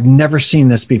study. I've never seen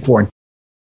this before.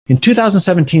 In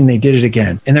 2017, they did it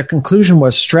again, and their conclusion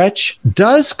was stretch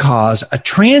does cause a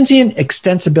transient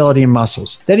extensibility in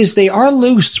muscles. That is, they are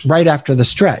loose right after the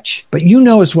stretch, but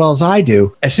as well as I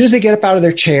do, as soon as they get up out of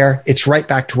their chair, it's right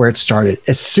back to where it started.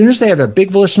 As soon as they have a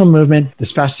big volitional movement, the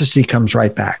spasticity comes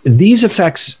right back. These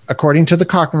effects, according to the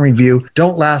Cochrane Review,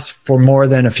 don't last for more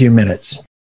than a few minutes.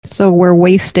 So we're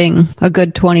wasting a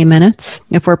good 20 minutes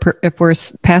if we're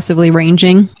passively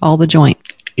ranging all the joint.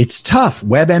 It's tough.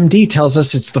 WebMD tells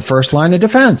us it's the first line of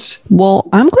defense. Well,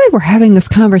 I'm glad we're having this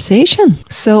conversation.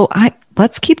 So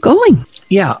let's keep going.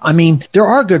 Yeah, there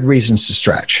are good reasons to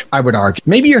stretch, I would argue.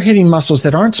 Maybe you're hitting muscles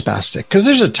that aren't spastic because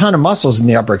there's a ton of muscles in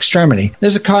the upper extremity.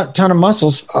 There's a ton of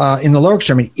muscles in the lower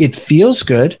extremity. It feels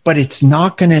good, but it's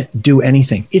not going to do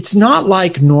anything. It's not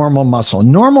like normal muscle.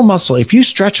 Normal muscle, if you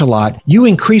stretch a lot, you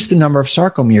increase the number of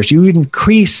sarcomeres. You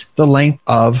increase the length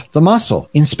of the muscle.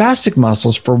 In spastic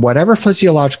muscles, for whatever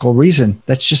physiological reason,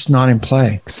 that's just not in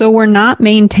play. So we're not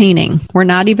maintaining. We're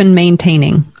not even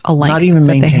maintaining a length. Not even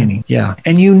maintaining. Yeah.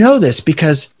 And this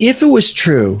because if it was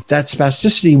true that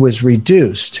spasticity was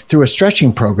reduced through a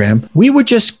stretching program, we would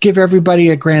just give everybody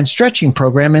a grand stretching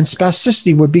program and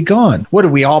spasticity would be gone. What, are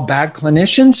we all bad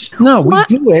clinicians? No, we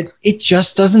do it. It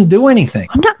just doesn't do anything.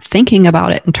 I'm not thinking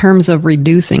about it in terms of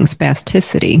reducing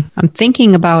spasticity. I'm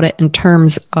thinking about it in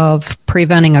terms of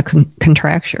preventing a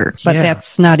contracture, but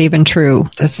that's not even true.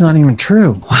 That's not even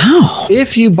true. Wow.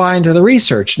 If you buy into the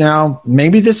research. Now,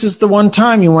 maybe this is the one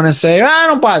time you want to say, I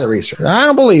don't buy the research. I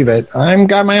don't believe it. I've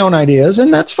got my own ideas,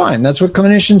 and that's fine. That's what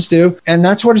clinicians do. And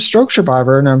that's what a stroke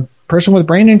survivor and a person with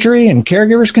brain injury and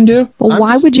caregivers can do. Well,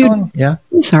 why would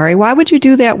you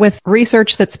do that with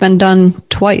research that's been done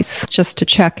twice just to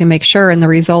check and make sure and the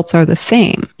results are the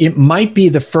same? It might be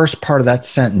the first part of that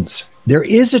sentence. There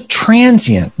is a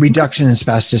transient reduction in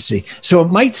spasticity. So it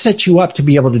might set you up to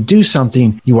be able to do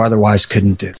something you otherwise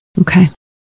couldn't do. Okay.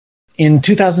 In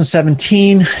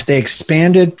 2017, they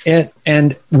expanded it,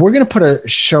 and we're going to put a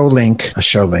show link.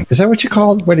 Is that what you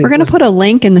called? We're going to put a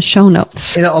link in the show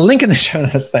notes. A link in the show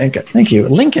notes. Thank you. A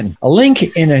link in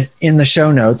the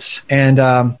show notes. And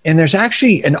there's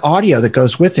actually an audio that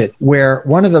goes with it where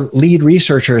one of the lead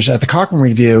researchers at the Cochrane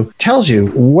Review tells you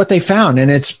what they found.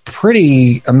 And it's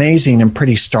pretty amazing and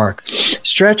pretty stark.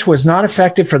 Stretch was not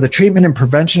effective for the treatment and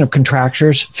prevention of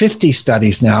contractures. 50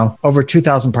 studies now, over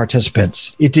 2,000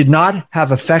 participants. It did not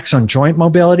have effects on joint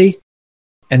mobility,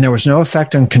 and there was no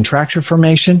effect on contracture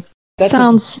formation. That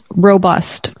sounds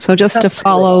robust. So just to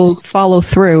follow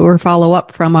through or follow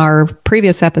up from our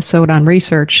previous episode on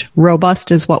research,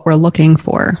 robust is what we're looking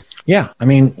for. Yeah.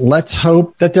 Let's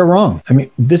hope that they're wrong.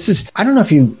 I don't know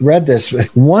if you read this.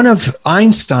 One of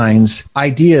Einstein's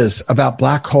ideas about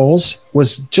black holes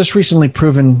was just recently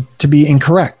proven to be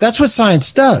incorrect. That's what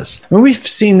science does. And we've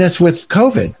seen this with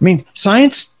COVID. I mean,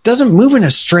 science doesn't move in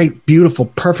a straight, beautiful,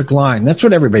 perfect line. That's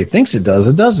what everybody thinks it does.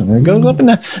 It doesn't. It goes up and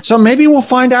down. So maybe we'll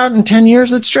find out in 10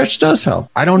 years that stretch does help.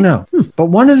 I don't know. But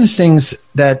one of the things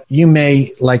that you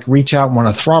may like reach out and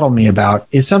want to throttle me about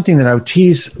is something that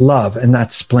OTs love, and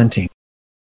that's splinting.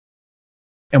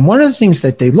 And one of the things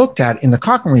that they looked at in the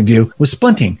Cochrane review was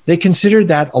splinting. They considered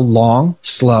that a long,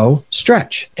 slow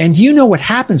stretch. And you know what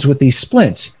happens with these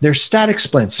splints. They're static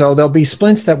splints. So there'll be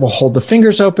splints that will hold the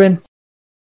fingers open,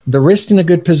 the wrist in a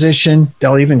good position.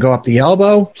 They'll even go up the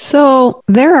elbow. So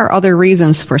there are other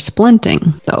reasons for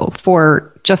splinting, though,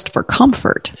 just for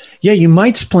comfort. Yeah, you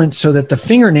might splint so that the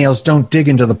fingernails don't dig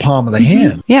into the palm of the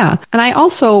hand. Yeah. And I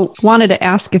also wanted to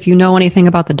ask if you know anything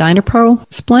about the Dynapro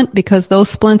splint, because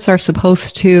those splints are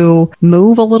supposed to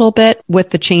move a little bit with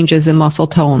the changes in muscle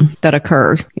tone that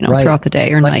occur, throughout the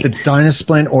day or night. Like the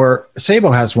Dynasplint, or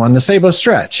Sabo has one, the Sabo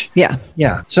Stretch. Yeah.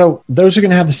 Yeah. So those are going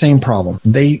to have the same problem.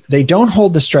 They don't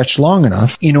hold the stretch long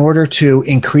enough in order to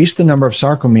increase the number of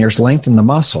sarcomeres, lengthen the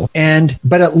muscle,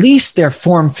 but at least they're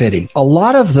form-fitting. A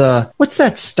lot of what's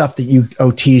that stuff that you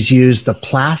OTs use, the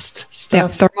plast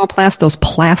stuff? Yeah, thermoplast, those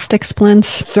plastic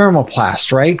splints.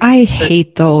 Thermoplast, right? I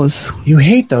hate those. You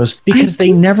hate those because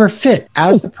they never fit.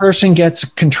 As the person gets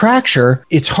contracture,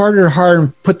 it's harder and harder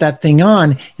to put that thing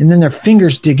on, and then their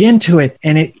fingers dig into it,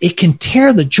 and it can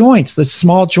tear the joints, the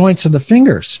small joints of the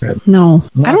fingers. No,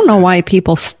 I don't know why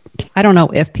I don't know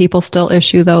if people still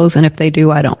issue those, and if they do,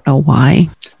 I don't know why.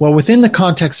 Well, within the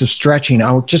context of stretching,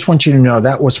 I just want you to know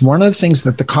that was one of the things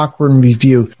that the Cochrane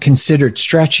Review considered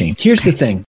stretching. Here's the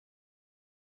thing.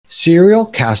 Serial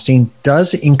casting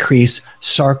does increase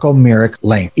sarcomeric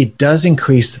length. It does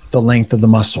increase the length of the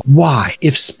muscle. Why?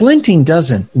 If splinting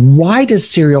doesn't, why does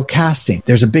serial casting?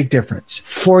 There's a big difference.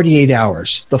 48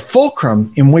 hours. The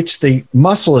fulcrum in which the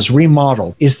muscle is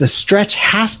remodeled is the stretch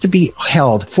has to be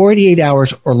held 48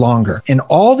 hours or longer. And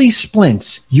all these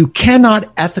splints, you cannot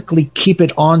ethically keep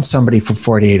it on somebody for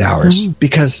 48 hours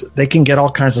because they can get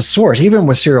all kinds of sores. Even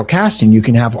with serial casting, you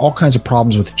can have all kinds of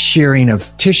problems with shearing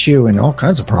of tissue and all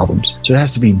kinds of problems. So it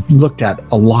has to be looked at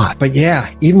a lot. But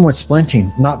yeah, even with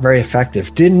splinting, not very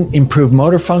effective. Didn't improve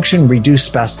motor function, reduce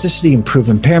spasticity, improve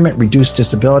impairment, reduce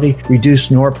disability, reduce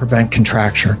nor prevent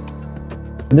contracture.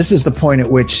 And this is the point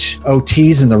at which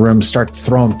OTs in the room start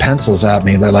throwing pencils at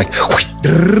me. They're like,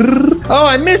 oh,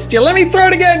 I missed you. Let me throw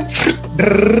it again.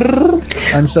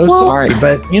 I'm so sorry,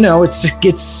 but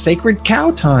it's sacred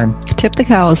cow time. Tip the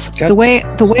cows. The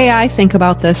way I think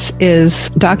about this is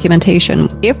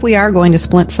documentation. If we are going to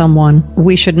splint someone,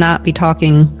 we should not be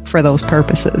talking for those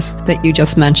purposes that you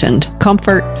just mentioned.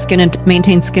 Comfort,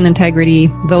 maintain skin integrity.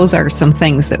 Those are some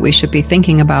things that we should be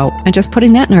thinking about, and just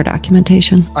putting that in our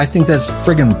documentation. I think that's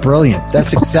friggin' brilliant.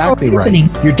 That's exactly right.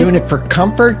 You're doing it for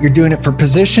comfort. You're doing it for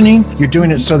positioning. You're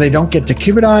doing it so they don't get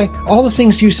decubiti. All the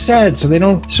things you said, so they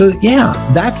don't. So yeah,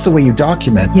 that's the way you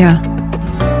document. Yeah.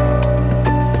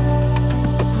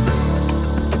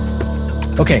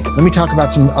 Okay, let me talk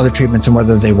about some other treatments and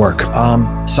whether they work.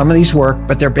 Some of these work,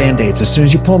 but they're Band-Aids. As soon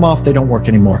as you pull them off, they don't work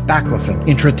anymore. Baclofen,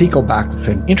 intrathecal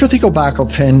baclofen. Intrathecal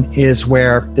baclofen is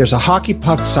where there's a hockey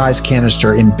puck-sized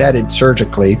canister embedded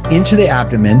surgically into the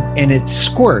abdomen, and it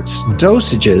squirts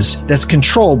dosages that's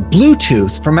controlled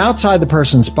Bluetooth from outside the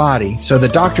person's body, so the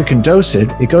doctor can dose it.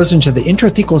 It goes into the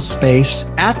intrathecal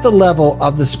space at the level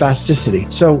of the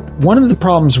spasticity. So one of the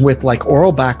problems with like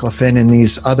oral baclofen and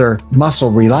these other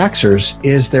muscle relaxers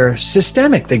is they're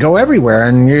systemic. They go everywhere,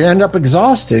 and you end up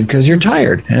exhausted because you're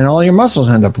tired and all your muscles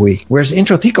end up weak. Whereas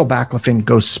intrathecal baclofen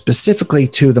goes specifically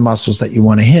to the muscles that you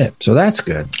want to hit. So that's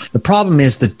good. The problem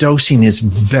is the dosing is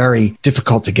very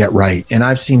difficult to get right. And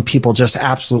I've seen people just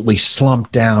absolutely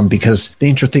slump down because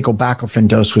the intrathecal baclofen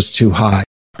dose was too high.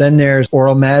 Then there's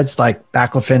oral meds like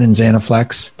baclofen and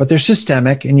Xanaflex, but they're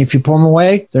systemic, and if you pull them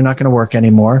away, they're not going to work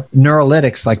anymore.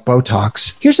 Neurolytics like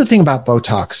Botox. Here's the thing about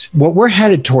Botox. What we're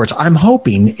headed towards, I'm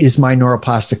hoping, is my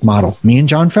neuroplastic model, me and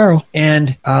John Farrell.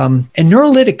 And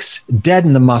neurolytics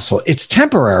deaden the muscle. It's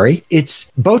temporary. It's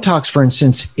Botox, for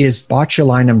instance, is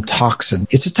botulinum toxin.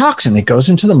 It's a toxin. It goes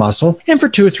into the muscle, and for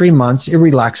 2 or 3 months, it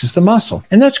relaxes the muscle.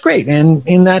 And that's great. And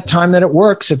in that time that it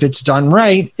works, if it's done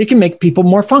right, it can make people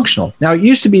more functional. Now, it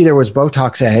used to be there was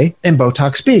Botox A and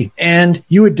Botox B, and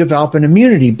you would develop an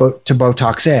immunity to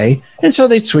Botox A, and so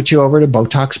they'd switch you over to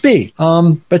Botox B.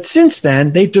 But since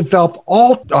then, they've developed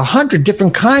all 100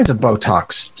 different kinds of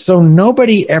Botox, so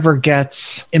nobody ever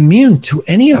gets immune to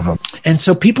any of them. And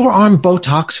so people are on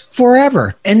Botox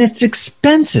forever, and it's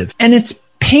expensive, and it's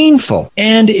painful.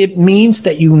 And it means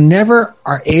that you never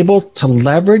are able to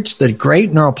leverage the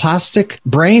great neuroplastic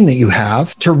brain that you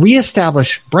have to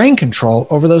reestablish brain control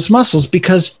over those muscles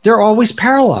because they're always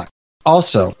paralyzed.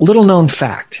 Also, little known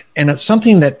fact, and it's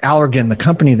something that Allergan, the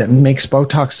company that makes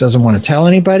Botox, doesn't want to tell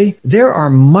anybody, there are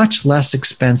much less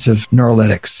expensive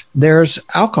neurolytics. There's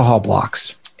alcohol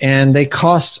blocks, and they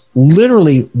cost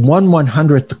literally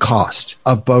 1/100th the cost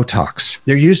of Botox.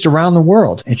 They're used around the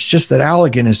world. It's just that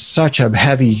Allergan is such a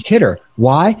heavy hitter.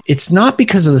 Why? It's not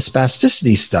because of the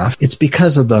spasticity stuff. It's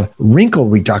because of the wrinkle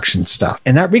reduction stuff.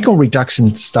 And that wrinkle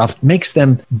reduction stuff makes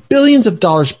them billions of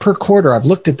dollars per quarter. I've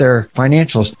looked at their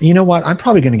financials. You know what? I'm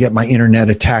probably going to get my internet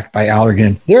attacked by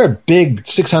Allergan. They're a big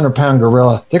 600-pound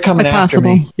gorilla. They're coming after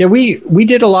me. Yeah, we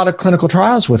did a lot of clinical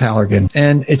trials with Allergan,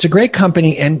 and it's a great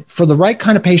company. And for the right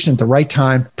kind of patient at the right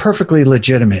time, perfectly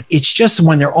legitimate. It's just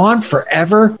when they're on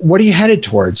forever, what are you headed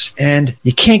towards? And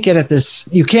you can't get at this.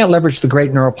 You can't leverage the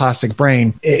great neuroplastic brain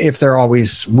if they're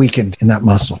always weakened in that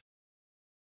muscle.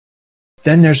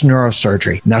 Then there's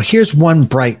neurosurgery. Now here's one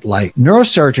bright light.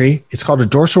 Neurosurgery, it's called a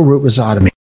dorsal root rhizotomy.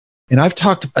 And I've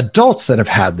talked to adults that have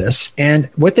had this. And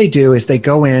what they do is they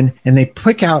go in and they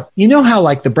pick out, you know how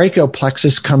like the brachial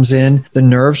plexus comes in, the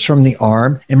nerves from the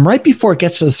arm, and right before it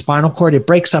gets to the spinal cord, it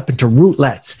breaks up into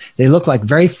rootlets. They look like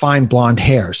very fine blonde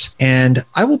hairs. And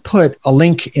I will put a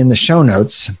link in the show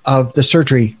notes of the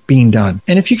surgery being done.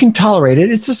 And if you can tolerate it,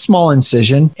 it's a small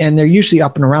incision and they're usually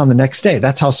up and around the next day.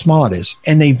 That's how small it is.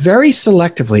 And they very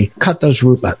selectively cut those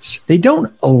rootlets. They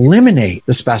don't eliminate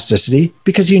the spasticity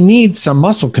because you need some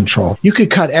muscle control. You could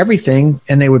cut everything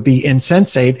and they would be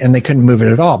insensate and they couldn't move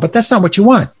it at all. But that's not what you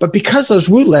want. But because those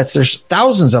rootlets, there's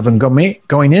thousands of them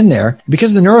going in there,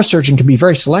 because the neurosurgeon can be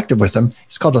very selective with them,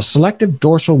 it's called a selective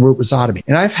dorsal root rhizotomy.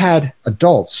 And I've had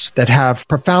adults that have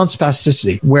profound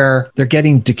spasticity where they're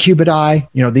getting decubiti,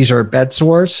 these are bed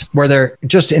sores, where they're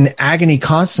just in agony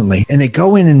constantly. And they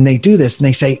go in and they do this and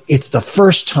they say, it's the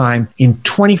first time in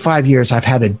 25 years I've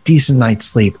had a decent night's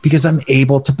sleep because I'm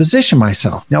able to position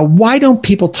myself. Now, why don't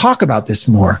people talk about this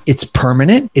more? It's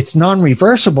permanent, it's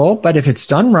non-reversible, but if it's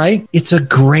done right, it's a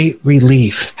great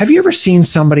relief. Have you ever seen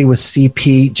somebody with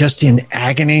CP just in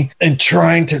agony and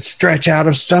trying to stretch out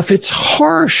of stuff? It's a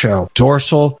horror show.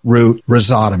 Dorsal root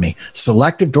rhizotomy,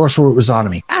 selective dorsal root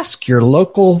rhizotomy. Ask your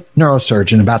local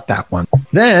neurosurgeon about that one.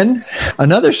 Then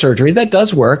another surgery that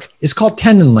does work is called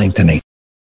tendon lengthening.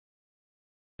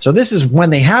 So this is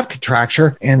when they have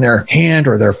contracture and their hand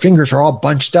or their fingers are all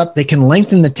bunched up. They can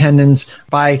lengthen the tendons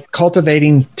by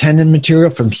cultivating tendon material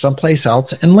from someplace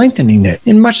else and lengthening it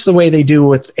in much the way they do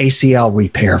with ACL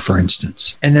repair, for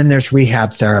instance. And then there's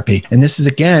rehab therapy. And this is,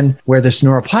 again, where this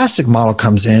neuroplastic model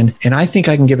comes in. And I think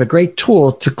I can give a great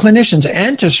tool to clinicians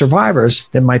and to survivors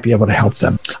that might be able to help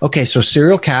them. Okay, so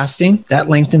serial casting, that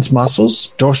lengthens muscles.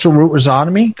 Dorsal root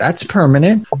rhizotomy, that's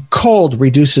permanent. Cold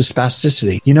reduces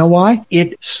spasticity. You know why?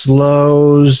 It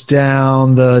slows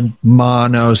down the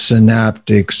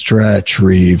monosynaptic stretch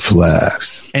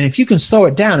reflex. And if you can slow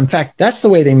it down, in fact, that's the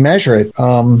way they measure it.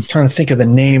 Trying to think of the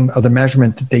name of the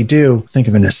measurement that they do. Think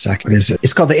of it in a sec. What is it?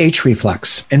 It's called the H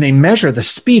reflex. And they measure the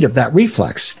speed of that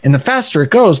reflex. And the faster it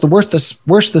goes, the worse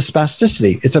the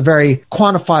spasticity. It's a very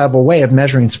quantifiable way of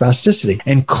measuring spasticity.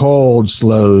 And cold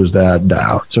slows that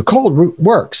down. So cold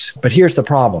works. But here's the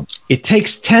problem. It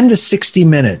takes 10 to 60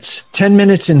 minutes, 10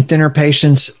 minutes in thinner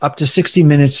patients, up to 60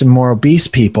 minutes in more obese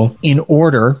people in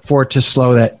order for it to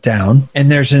slow that down. And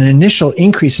there's an initial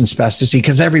increase in spasticity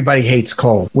because everybody hates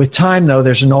cold. With time, though,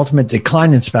 there's an ultimate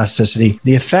decline in spasticity.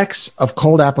 The effects of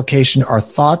cold application are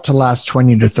thought to last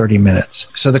 20 to 30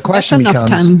 minutes. So the question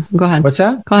becomes... Time. Go ahead. What's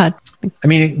that? Go ahead. I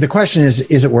mean, the question is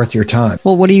it worth your time?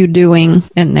 Well, what are you doing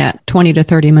in that 20 to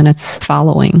 30 minutes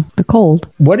following the cold?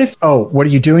 What are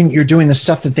you doing? You're doing the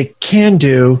stuff that they can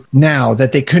do now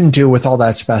that they couldn't do with all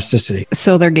that spasticity.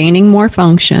 So they're gaining more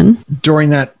function during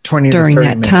that 20 to 30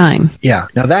 minutes. Time. Yeah.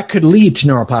 Now that could lead to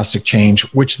neuroplastic change,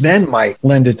 which then might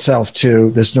lend itself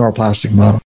to this neuroplastic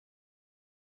model.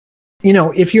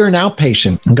 If you're an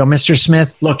outpatient and go, Mr.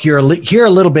 Smith, look, you're here a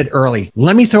little bit early.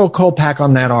 Let me throw a cold pack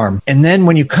on that arm. And then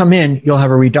when you come in, you'll have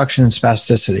a reduction in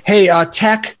spasticity. Hey,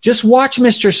 tech, just watch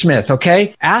Mr. Smith,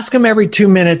 okay? Ask him every 2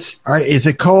 minutes. All right, is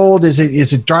it cold? Is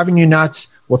it driving you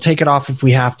nuts? We'll take it off if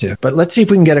we have to. But let's see if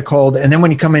we can get a cold. And then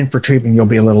when you come in for treatment, you'll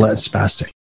be a little less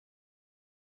spastic.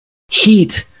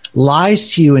 Heat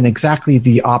lies to you in exactly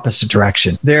the opposite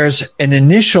direction. There's an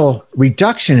initial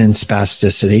reduction in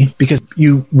spasticity because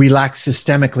you relax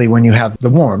systemically when you have the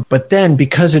warm. But then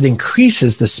because it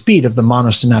increases the speed of the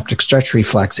monosynaptic stretch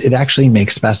reflex, it actually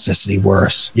makes spasticity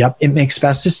worse. Yep, it makes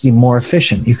spasticity more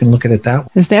efficient. You can look at it that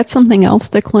way. Is that something else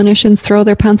that clinicians throw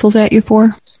their pencils at you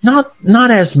for?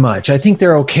 Not as much. I think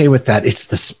they're okay with that. It's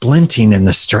the splinting and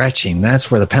the stretching.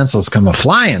 That's where the pencils come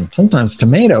a-flying. Sometimes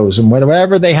tomatoes and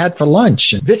whatever they had for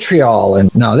lunch, and vitriol.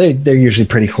 And no, they're usually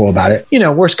pretty cool about it.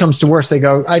 Worst comes to worst, they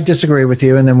go, I disagree with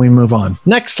you, and then we move on.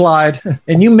 Next slide.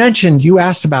 And you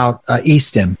asked about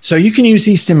e-stim. So you can use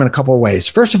e-stim in a couple of ways.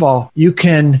 First of all, you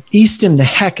can e-stim the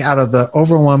heck out of the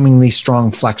overwhelmingly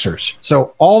strong flexors.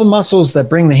 So all the muscles that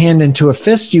bring the hand into a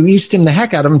fist, you e-stim the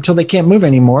heck out of them until they can't move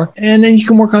anymore. And then you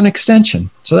can work on extension.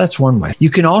 So that's one way. You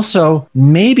can also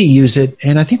maybe use it,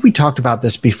 and I think we talked about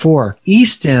this before,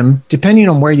 e-stim, depending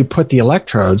on where you put the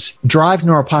electrodes, drive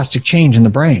neuroplastic change in the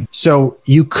brain. So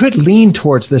you could lean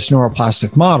towards this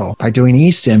neuroplastic model by doing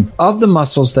e-stim of the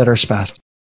muscles that are spastic.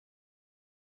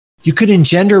 You could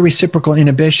engender reciprocal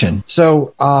inhibition.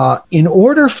 So in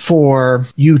order for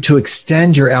you to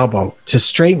extend your elbow, to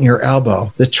straighten your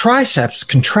elbow, the triceps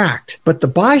contract, but the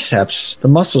biceps, the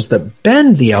muscles that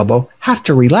bend the elbow, have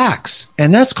to relax.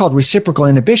 And that's called reciprocal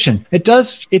inhibition. It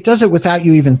does it without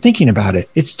you even thinking about it.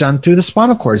 It's done through the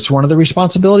spinal cord. It's one of the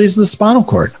responsibilities of the spinal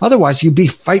cord. Otherwise, you'd be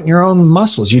fighting your own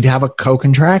muscles. You'd have a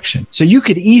co-contraction. So you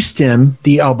could e-stim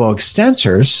the elbow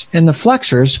extensors and the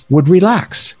flexors would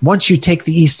relax. Once you take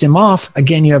the e-stim off,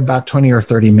 again, you have about 20 or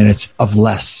 30 minutes of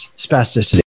less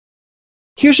spasticity.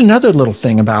 Here's another little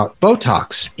thing about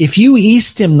Botox. If you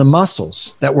e-stim the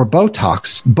muscles that were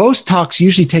Botox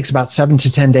usually takes about 7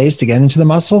 to 10 days to get into the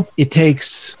muscle. It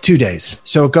takes 2 days.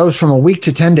 So it goes from a week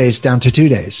to 10 days down to 2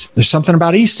 days. There's something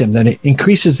about e-stim that it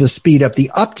increases the speed of the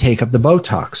uptake of the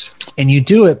Botox. And you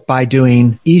do it by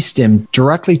doing e-stim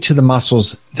directly to the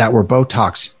muscles that were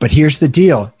Botox. But here's the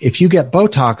deal. If you get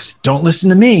Botox, don't listen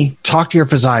to me. Talk to your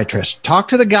physiatrist. Talk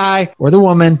to the guy or the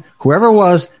woman, whoever it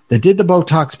was, that did the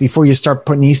Botox before you start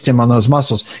putting e-stim on those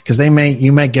muscles, because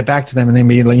you may get back to them and they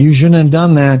may be like, you shouldn't have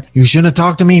done that. You should have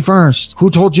talked to me first. Who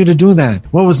told you to do that?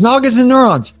 Well, it was noggins and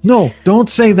neurons. No, don't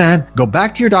say that. Go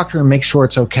back to your doctor and make sure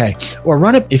it's okay. Or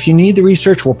run it. If you need the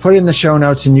research, we'll put it in the show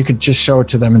notes and you could just show it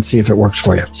to them and see if it works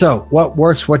for you. So what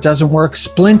works, what doesn't work?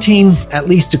 Splinting, at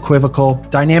least equivocal.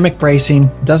 Dynamic bracing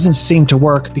doesn't seem to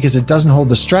work because it doesn't hold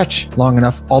the stretch long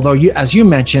enough. Although as you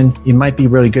mentioned, it might be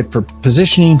really good for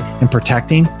positioning and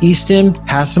protecting. E-stim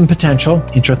has some potential.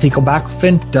 Intrathecal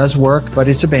baclofen does work, but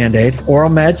it's a Band-Aid. Oral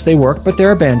meds, they work, but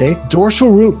they're a Band-Aid.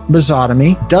 Dorsal root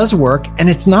rhizotomy does work, and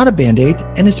it's not a Band-Aid,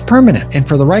 and it's permanent. And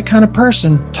for the right kind of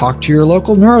person, talk to your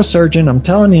local neurosurgeon. I'm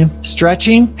telling you,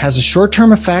 stretching has a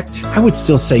short-term effect. I would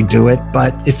still say do it,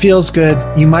 but it feels good.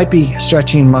 You might be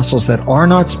stretching muscles that are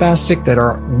not spastic, that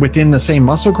are within the same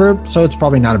muscle group, so it's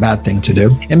probably not a bad thing to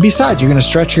do. And besides, you're going to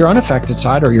stretch your unaffected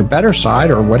side or your better side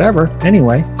or whatever.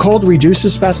 Anyway, cold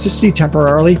reduces spasticity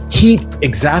temporarily. Heat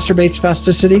exacerbates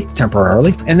spasticity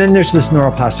temporarily. And then there's this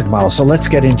neuroplastic model. So let's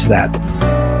get into that.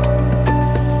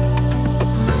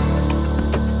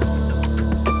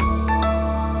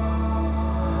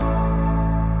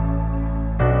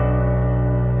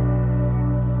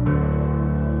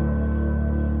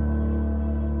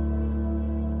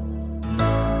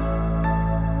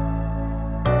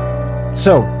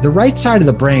 So the right side of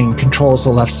the brain controls the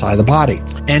left side of the body.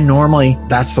 And normally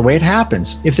that's the way it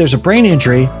happens. If there's a brain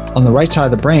injury on the right side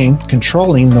of the brain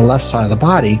controlling the left side of the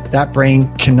body, that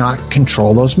brain cannot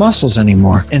control those muscles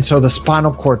anymore. And so the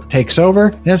spinal cord takes over.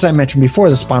 And as I mentioned before,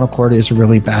 the spinal cord is a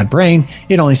really bad brain.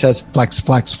 It only says flex,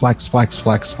 flex, flex, flex,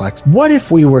 flex, flex. What if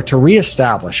we were to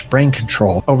reestablish brain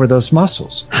control over those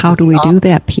muscles? How do we do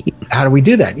that, Pete? How do we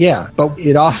do that? Yeah. But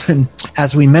it often,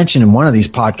 as we mentioned in one of these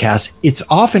podcasts, it's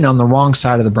often on the wrong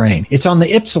side of the brain. It's on the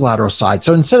ipsilateral side.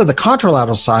 So instead of the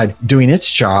contralateral side doing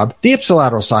its job, the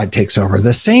ipsilateral side takes over,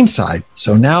 the same side.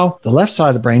 So now the left side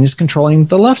of the brain is controlling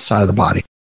the left side of the body.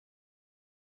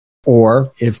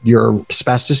 Or if your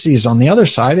spasticity is on the other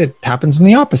side, it happens in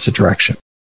the opposite direction.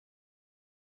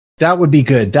 That would be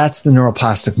good. That's the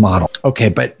neuroplastic model. Okay,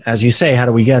 but as you say, how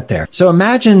do we get there? So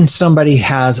imagine somebody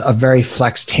has a very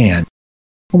flexed hand.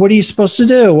 What are you supposed to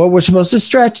do? Well, we're supposed to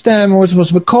stretch them. We're supposed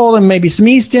to put cold and maybe some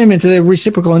e-stim into the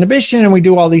reciprocal inhibition, and we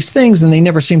do all these things, and they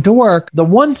never seem to work. The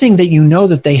one thing that you know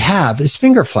that they have is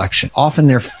finger flexion. Often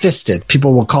they're fisted.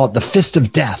 People will call it the fist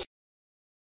of death.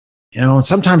 And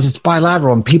sometimes it's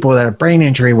bilateral in people that have brain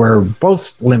injury where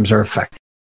both limbs are affected.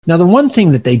 Now, the one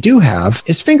thing that they do have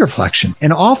is finger flexion.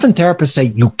 And often therapists say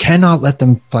you cannot let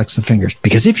them flex the fingers,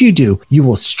 because if you do, you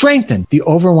will strengthen the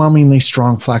overwhelmingly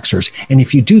strong flexors. And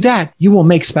if you do that, you will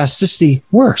make spasticity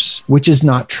worse, which is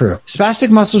not true. Spastic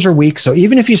muscles are weak, so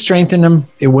even if you strengthen them,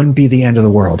 it wouldn't be the end of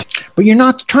the world. But you're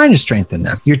not trying to strengthen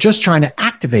them. You're just trying to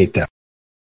activate them.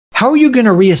 How are you going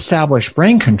to reestablish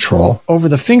brain control over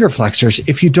the finger flexors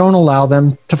if you don't allow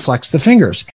them to flex the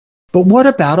fingers? But what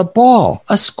about a ball?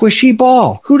 A squishy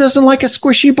ball? Who doesn't like a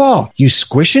squishy ball? You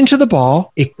squish into the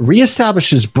ball, it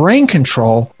reestablishes brain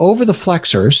control over the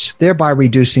flexors, thereby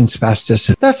reducing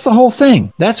spasticity. That's the whole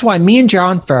thing. That's why me and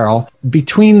John Farrell,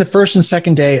 between the first and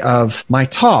second day of my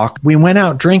talk, we went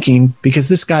out drinking because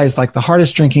this guy is like the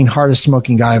hardest drinking, hardest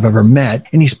smoking guy I've ever met.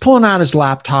 And he's pulling out his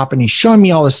laptop and he's showing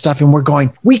me all this stuff. And we're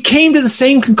going, we came to the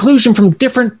same conclusion from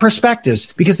different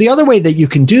perspectives, because the other way that you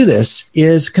can do this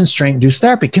is constraint-induced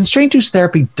therapy. Constraint-induced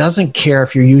therapy doesn't care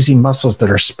if you're using muscles that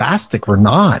are spastic or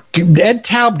not. Ed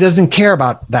Taub doesn't care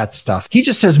about that stuff. He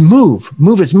just says move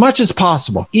as much as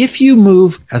possible. If you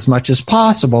move as much as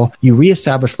possible, you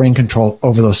reestablish brain control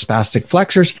over those spastic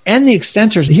flexors and the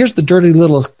extensors. Here's the dirty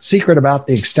little secret about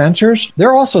the extensors.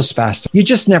 They're also spastic. You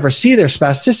just never see their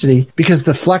spasticity because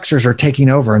the flexors are taking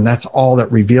over, and that's all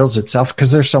that reveals itself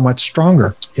because they're so much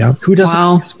stronger. Yeah. Who doesn't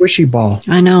like a squishy ball?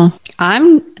 I know.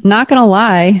 I'm not going to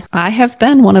lie. I have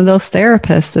been one of those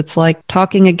therapists. It's like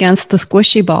talking against the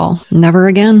squishy ball. Never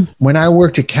again. When I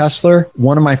worked at Kessler,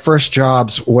 one of my first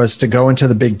jobs was to go into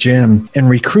the big gym and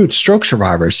recruit stroke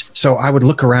survivors. So I would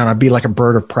look around. I'd be like a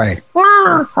bird of prey.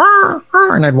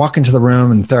 And I'd walk into the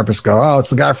room and the therapist go, oh,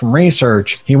 it's the guy from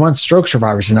research. He wants stroke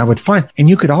survivors. And I would find, and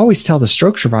you could always tell the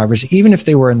stroke survivors, even if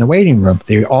they were in the waiting room,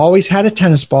 they always had a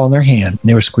tennis ball in their hand and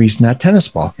they were squeezing that tennis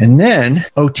ball. And then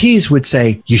OTs would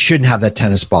say, you shouldn't have that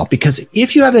tennis ball, because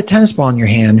if you have the tennis ball in your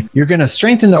hand, you're going to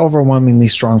strengthen the overwhelmingly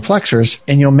strong flexors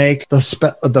and you'll make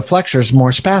the flexors more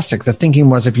spastic. The thinking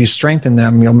was if you strengthen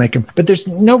them, you'll make them, but there's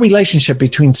no relationship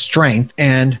between strength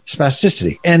and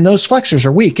spasticity. And those flexors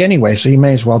are weak anyway, so you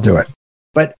may as well do it.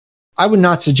 But I would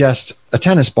not suggest a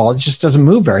tennis ball. It just doesn't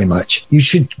move very much. You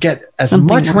should get as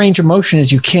much range of motion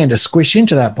as you can to squish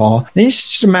into that ball. Then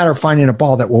it's just a matter of finding a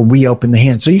ball that will reopen the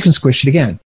hand so you can squish it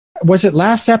again. Was it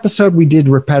last episode we did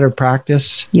repetitive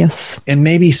practice? Yes. And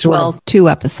maybe 2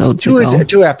 episodes ago.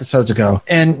 2 episodes ago.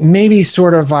 And maybe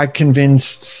I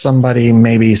convinced somebody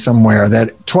maybe somewhere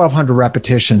that 1,200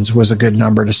 repetitions was a good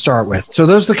number to start with. So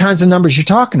those are the kinds of numbers you're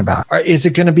talking about. Is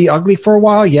it going to be ugly for a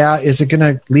while? Yeah. Is it going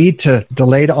to lead to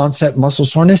delayed onset muscle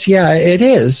soreness? Yeah, it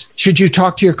is. Should you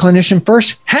talk to your clinician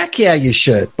first? Heck yeah, you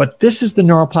should. But this is the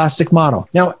neuroplastic model.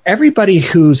 Now, everybody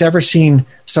who's ever seen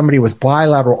somebody with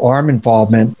bilateral arm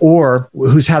involvement or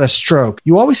who's had a stroke,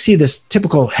 you always see this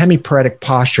typical hemiparetic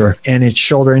posture and it's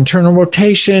shoulder internal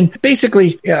rotation.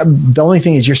 Basically, the only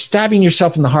thing is you're stabbing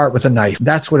yourself in the heart with a knife.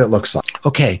 That's what it looks like.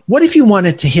 Okay, what if you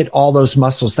wanted to hit all those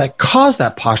muscles that cause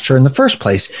that posture in the first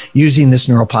place using this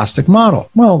neuroplastic model?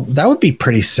 Well, that would be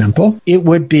pretty simple. It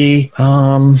would be,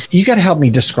 you got to help me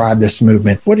describe this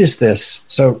movement. What is this?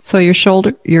 So your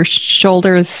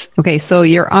shoulders, okay, so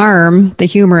your arm, the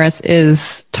humerus,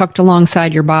 is tucked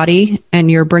alongside your body,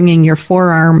 and you're bringing your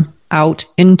forearm out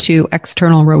into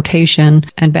external rotation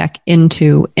and back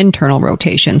into internal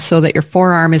rotation so that your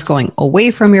forearm is going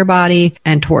away from your body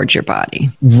and towards your body.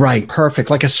 Right. Perfect.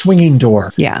 Like a swinging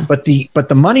door. Yeah. But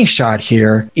the money shot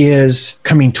here is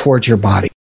coming towards your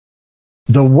body.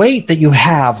 The weight that you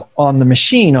have on the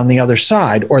machine on the other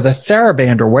side, or the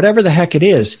TheraBand or whatever the heck it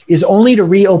is only to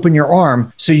reopen your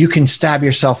arm so you can stab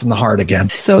yourself in the heart again.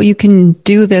 So you can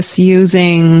do this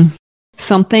using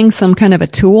some kind of a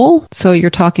tool. So you're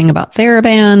talking about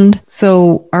TheraBand.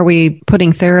 So are we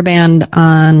putting TheraBand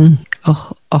on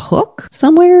a hook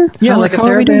somewhere? Yeah, like a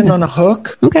TheraBand on a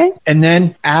hook. Okay. And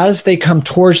then as they come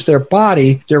towards their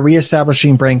body, they're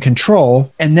reestablishing brain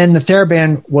control. And then the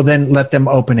TheraBand will then let them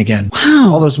open again. Wow.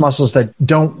 All those muscles that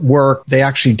don't work, they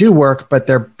actually do work, but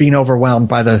they're being overwhelmed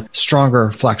by the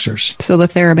stronger flexors. So the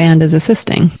TheraBand is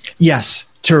assisting. Yes.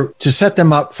 To set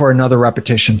them up for another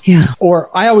repetition. Yeah. Or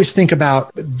I always think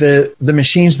about the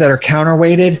machines that are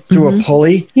counterweighted through a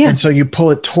pulley. Yeah. And so you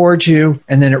pull it towards you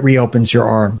and then it reopens your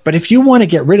arm. But if you want to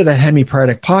get rid of that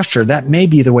hemiparetic posture, that may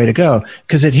be the way to go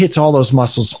because it hits all those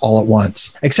muscles all at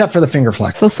once, except for the finger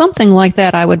flex. So something like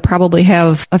that, I would probably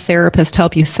have a therapist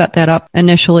help you set that up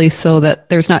initially so that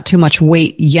there's not too much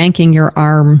weight yanking your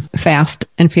arm fast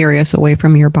and furious away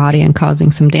from your body and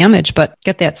causing some damage. But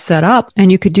get that set up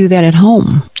and you could do that at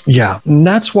home. Yeah. And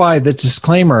that's why the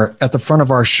disclaimer at the front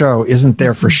of our show isn't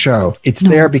there for show. It's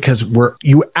there because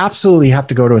you absolutely have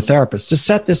to go to a therapist to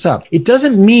set this up. It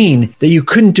doesn't mean that you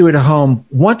couldn't do it at home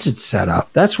once it's set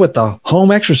up. That's what the home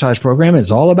exercise program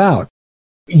is all about.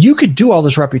 You could do all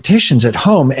those repetitions at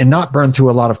home and not burn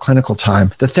through a lot of clinical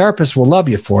time. The therapist will love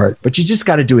you for it, but you just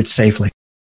got to do it safely.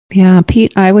 Yeah,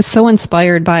 Pete, I was so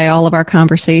inspired by all of our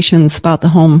conversations about the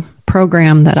home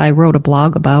program that I wrote a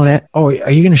blog about it. Oh,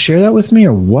 are you going to share that with me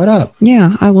or what up?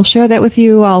 Yeah, I will share that with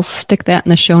you. I'll stick that in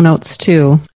the show notes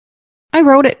too. I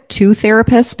wrote it to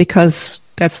therapists because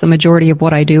That's the majority of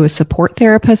what I do is support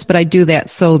therapists, but I do that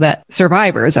so that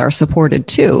survivors are supported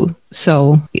too.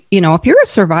 So, if you're a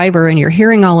survivor and you're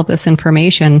hearing all of this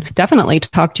information, definitely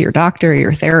talk to your doctor or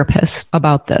your therapist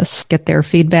about this. Get their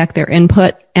feedback, their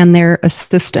input, and their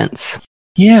assistance.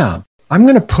 Yeah. I'm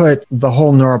going to put the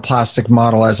whole neuroplastic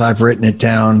model as I've written it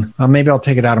down. Maybe I'll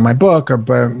take it out of my book, or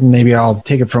maybe I'll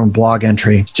take it from a blog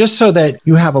entry, just so that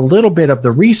you have a little bit of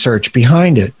the research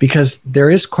behind it, because there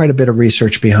is quite a bit of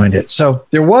research behind it. So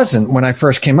there wasn't when I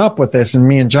first came up with this, and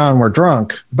me and John were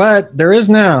drunk, but there is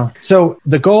now. So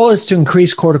the goal is to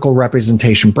increase cortical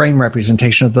representation, brain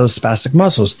representation of those spastic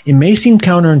muscles. It may seem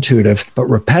counterintuitive, but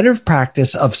repetitive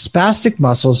practice of spastic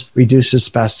muscles reduces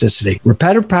spasticity.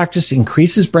 Repetitive practice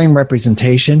increases brain representation.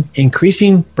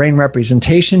 Increasing brain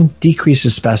representation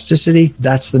decreases spasticity.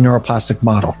 That's the neuroplastic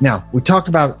model. Now, we talked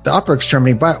about the upper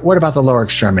extremity, but what about the lower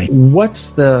extremity? What's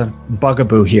the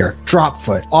bugaboo here? Drop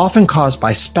foot, often caused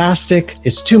by spastic.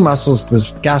 It's two muscles, the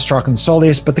gastroc and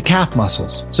soleus, but the calf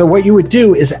muscles. So what you would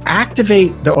do is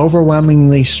activate the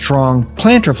overwhelmingly strong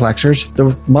plantar flexors,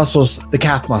 the muscles, the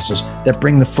calf muscles that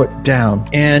bring the foot down.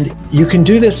 And you can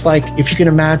do this like if you can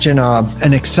imagine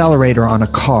an accelerator on a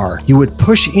car. You would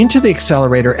push into the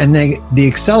accelerator, and then the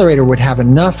accelerator would have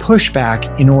enough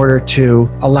pushback in order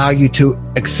to allow you to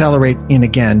accelerate in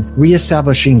again,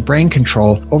 reestablishing brain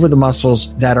control over the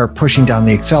muscles that are pushing down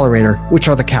the accelerator, which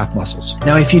are the calf muscles.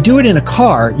 Now, if you do it in a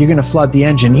car, you're going to flood the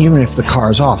engine even if the car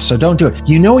is off. So don't do it.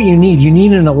 You know what you need? You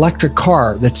need an electric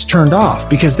car that's turned off,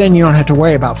 because then you don't have to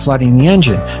worry about flooding the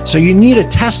engine. So you need a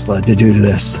Tesla to do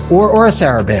this, or a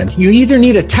TheraBand. You either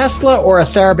need a Tesla or a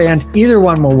TheraBand. Either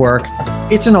one will work.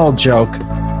 It's an old joke.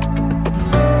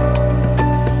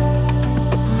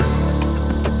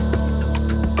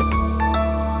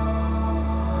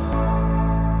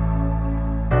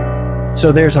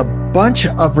 So there's a bunch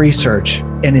of research,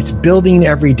 and it's building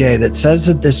every day, that says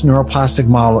that this neuroplastic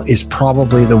model is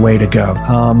probably the way to go.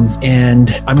 And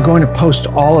I'm going to post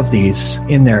all of these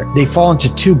in there. They fall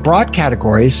into two broad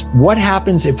categories. What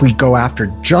happens if we go after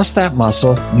just that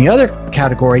muscle? And the other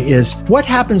category is what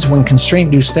happens when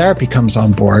constraint-induced therapy comes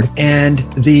on board and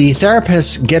the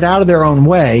therapists get out of their own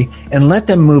way and let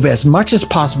them move as much as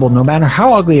possible, no matter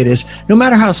how ugly it is, no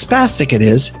matter how spastic it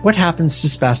is. What happens to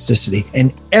spasticity?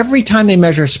 And every time they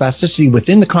measure spasticity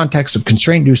within the context of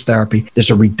constraint-induced therapy,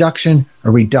 there's a reduction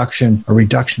of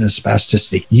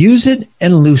spasticity. Use it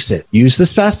and loose it. Use the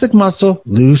spastic muscle,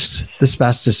 loose the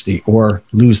spasticity, or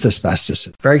lose the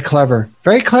spasticity. Very clever.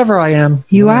 Very clever I am.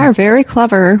 You are very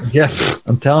clever. Yes,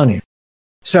 I'm telling you.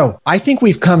 So I think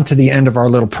we've come to the end of our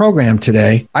little program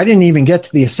today. I didn't even get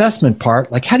to the assessment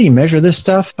part, like how do you measure this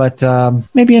stuff? But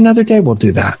maybe another day we'll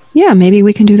do that. Yeah, maybe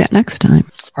we can do that next time.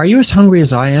 Are you as hungry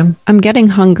as I am? I'm getting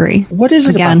hungry. What is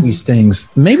it about these things?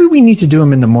 Maybe we need to do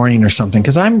them in the morning or something,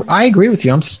 because I agree with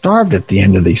you. I'm starved at the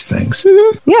end of these things.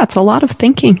 Mm-hmm. Yeah, it's a lot of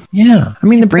thinking. Yeah. I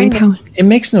mean, the brain, it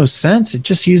makes no sense. It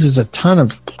just uses a ton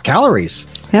of calories.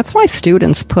 That's why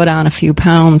students put on a few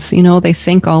pounds. You know, they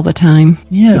think all the time.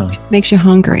 Yeah. It makes you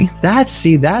hungry. That's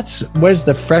what is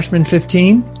the freshman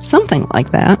 15? Something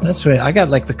like that. That's what I got,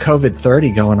 like the COVID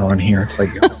 30 going on here. It's like...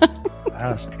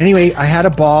 Anyway, I had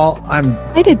a ball. I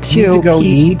did too. Need to go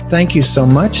eat. Thank you so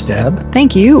much, Deb.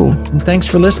 Thank you. And thanks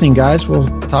for listening, guys. We'll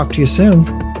talk to you soon.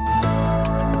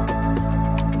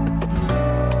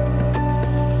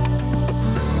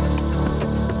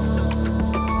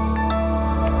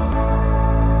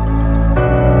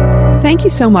 Thank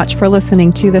you so much for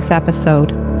listening to this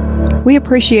episode. We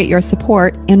appreciate your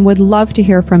support and would love to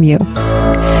hear from you.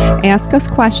 Ask us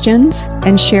questions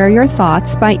and share your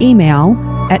thoughts by email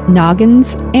at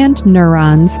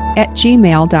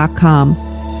nogginsandneurons@gmail.com.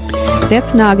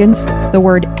 That's noggins, the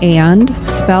word and,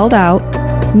 spelled out,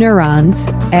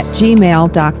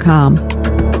 neurons@gmail.com.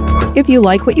 If you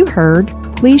like what you heard,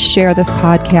 please share this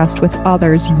podcast with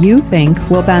others you think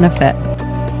will benefit.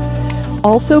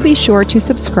 Also be sure to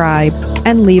subscribe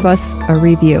and leave us a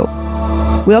review.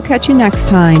 We'll catch you next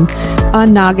time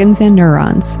on Noggins and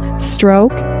Neurons,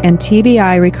 Stroke and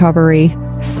TBI Recovery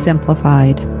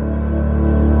Simplified.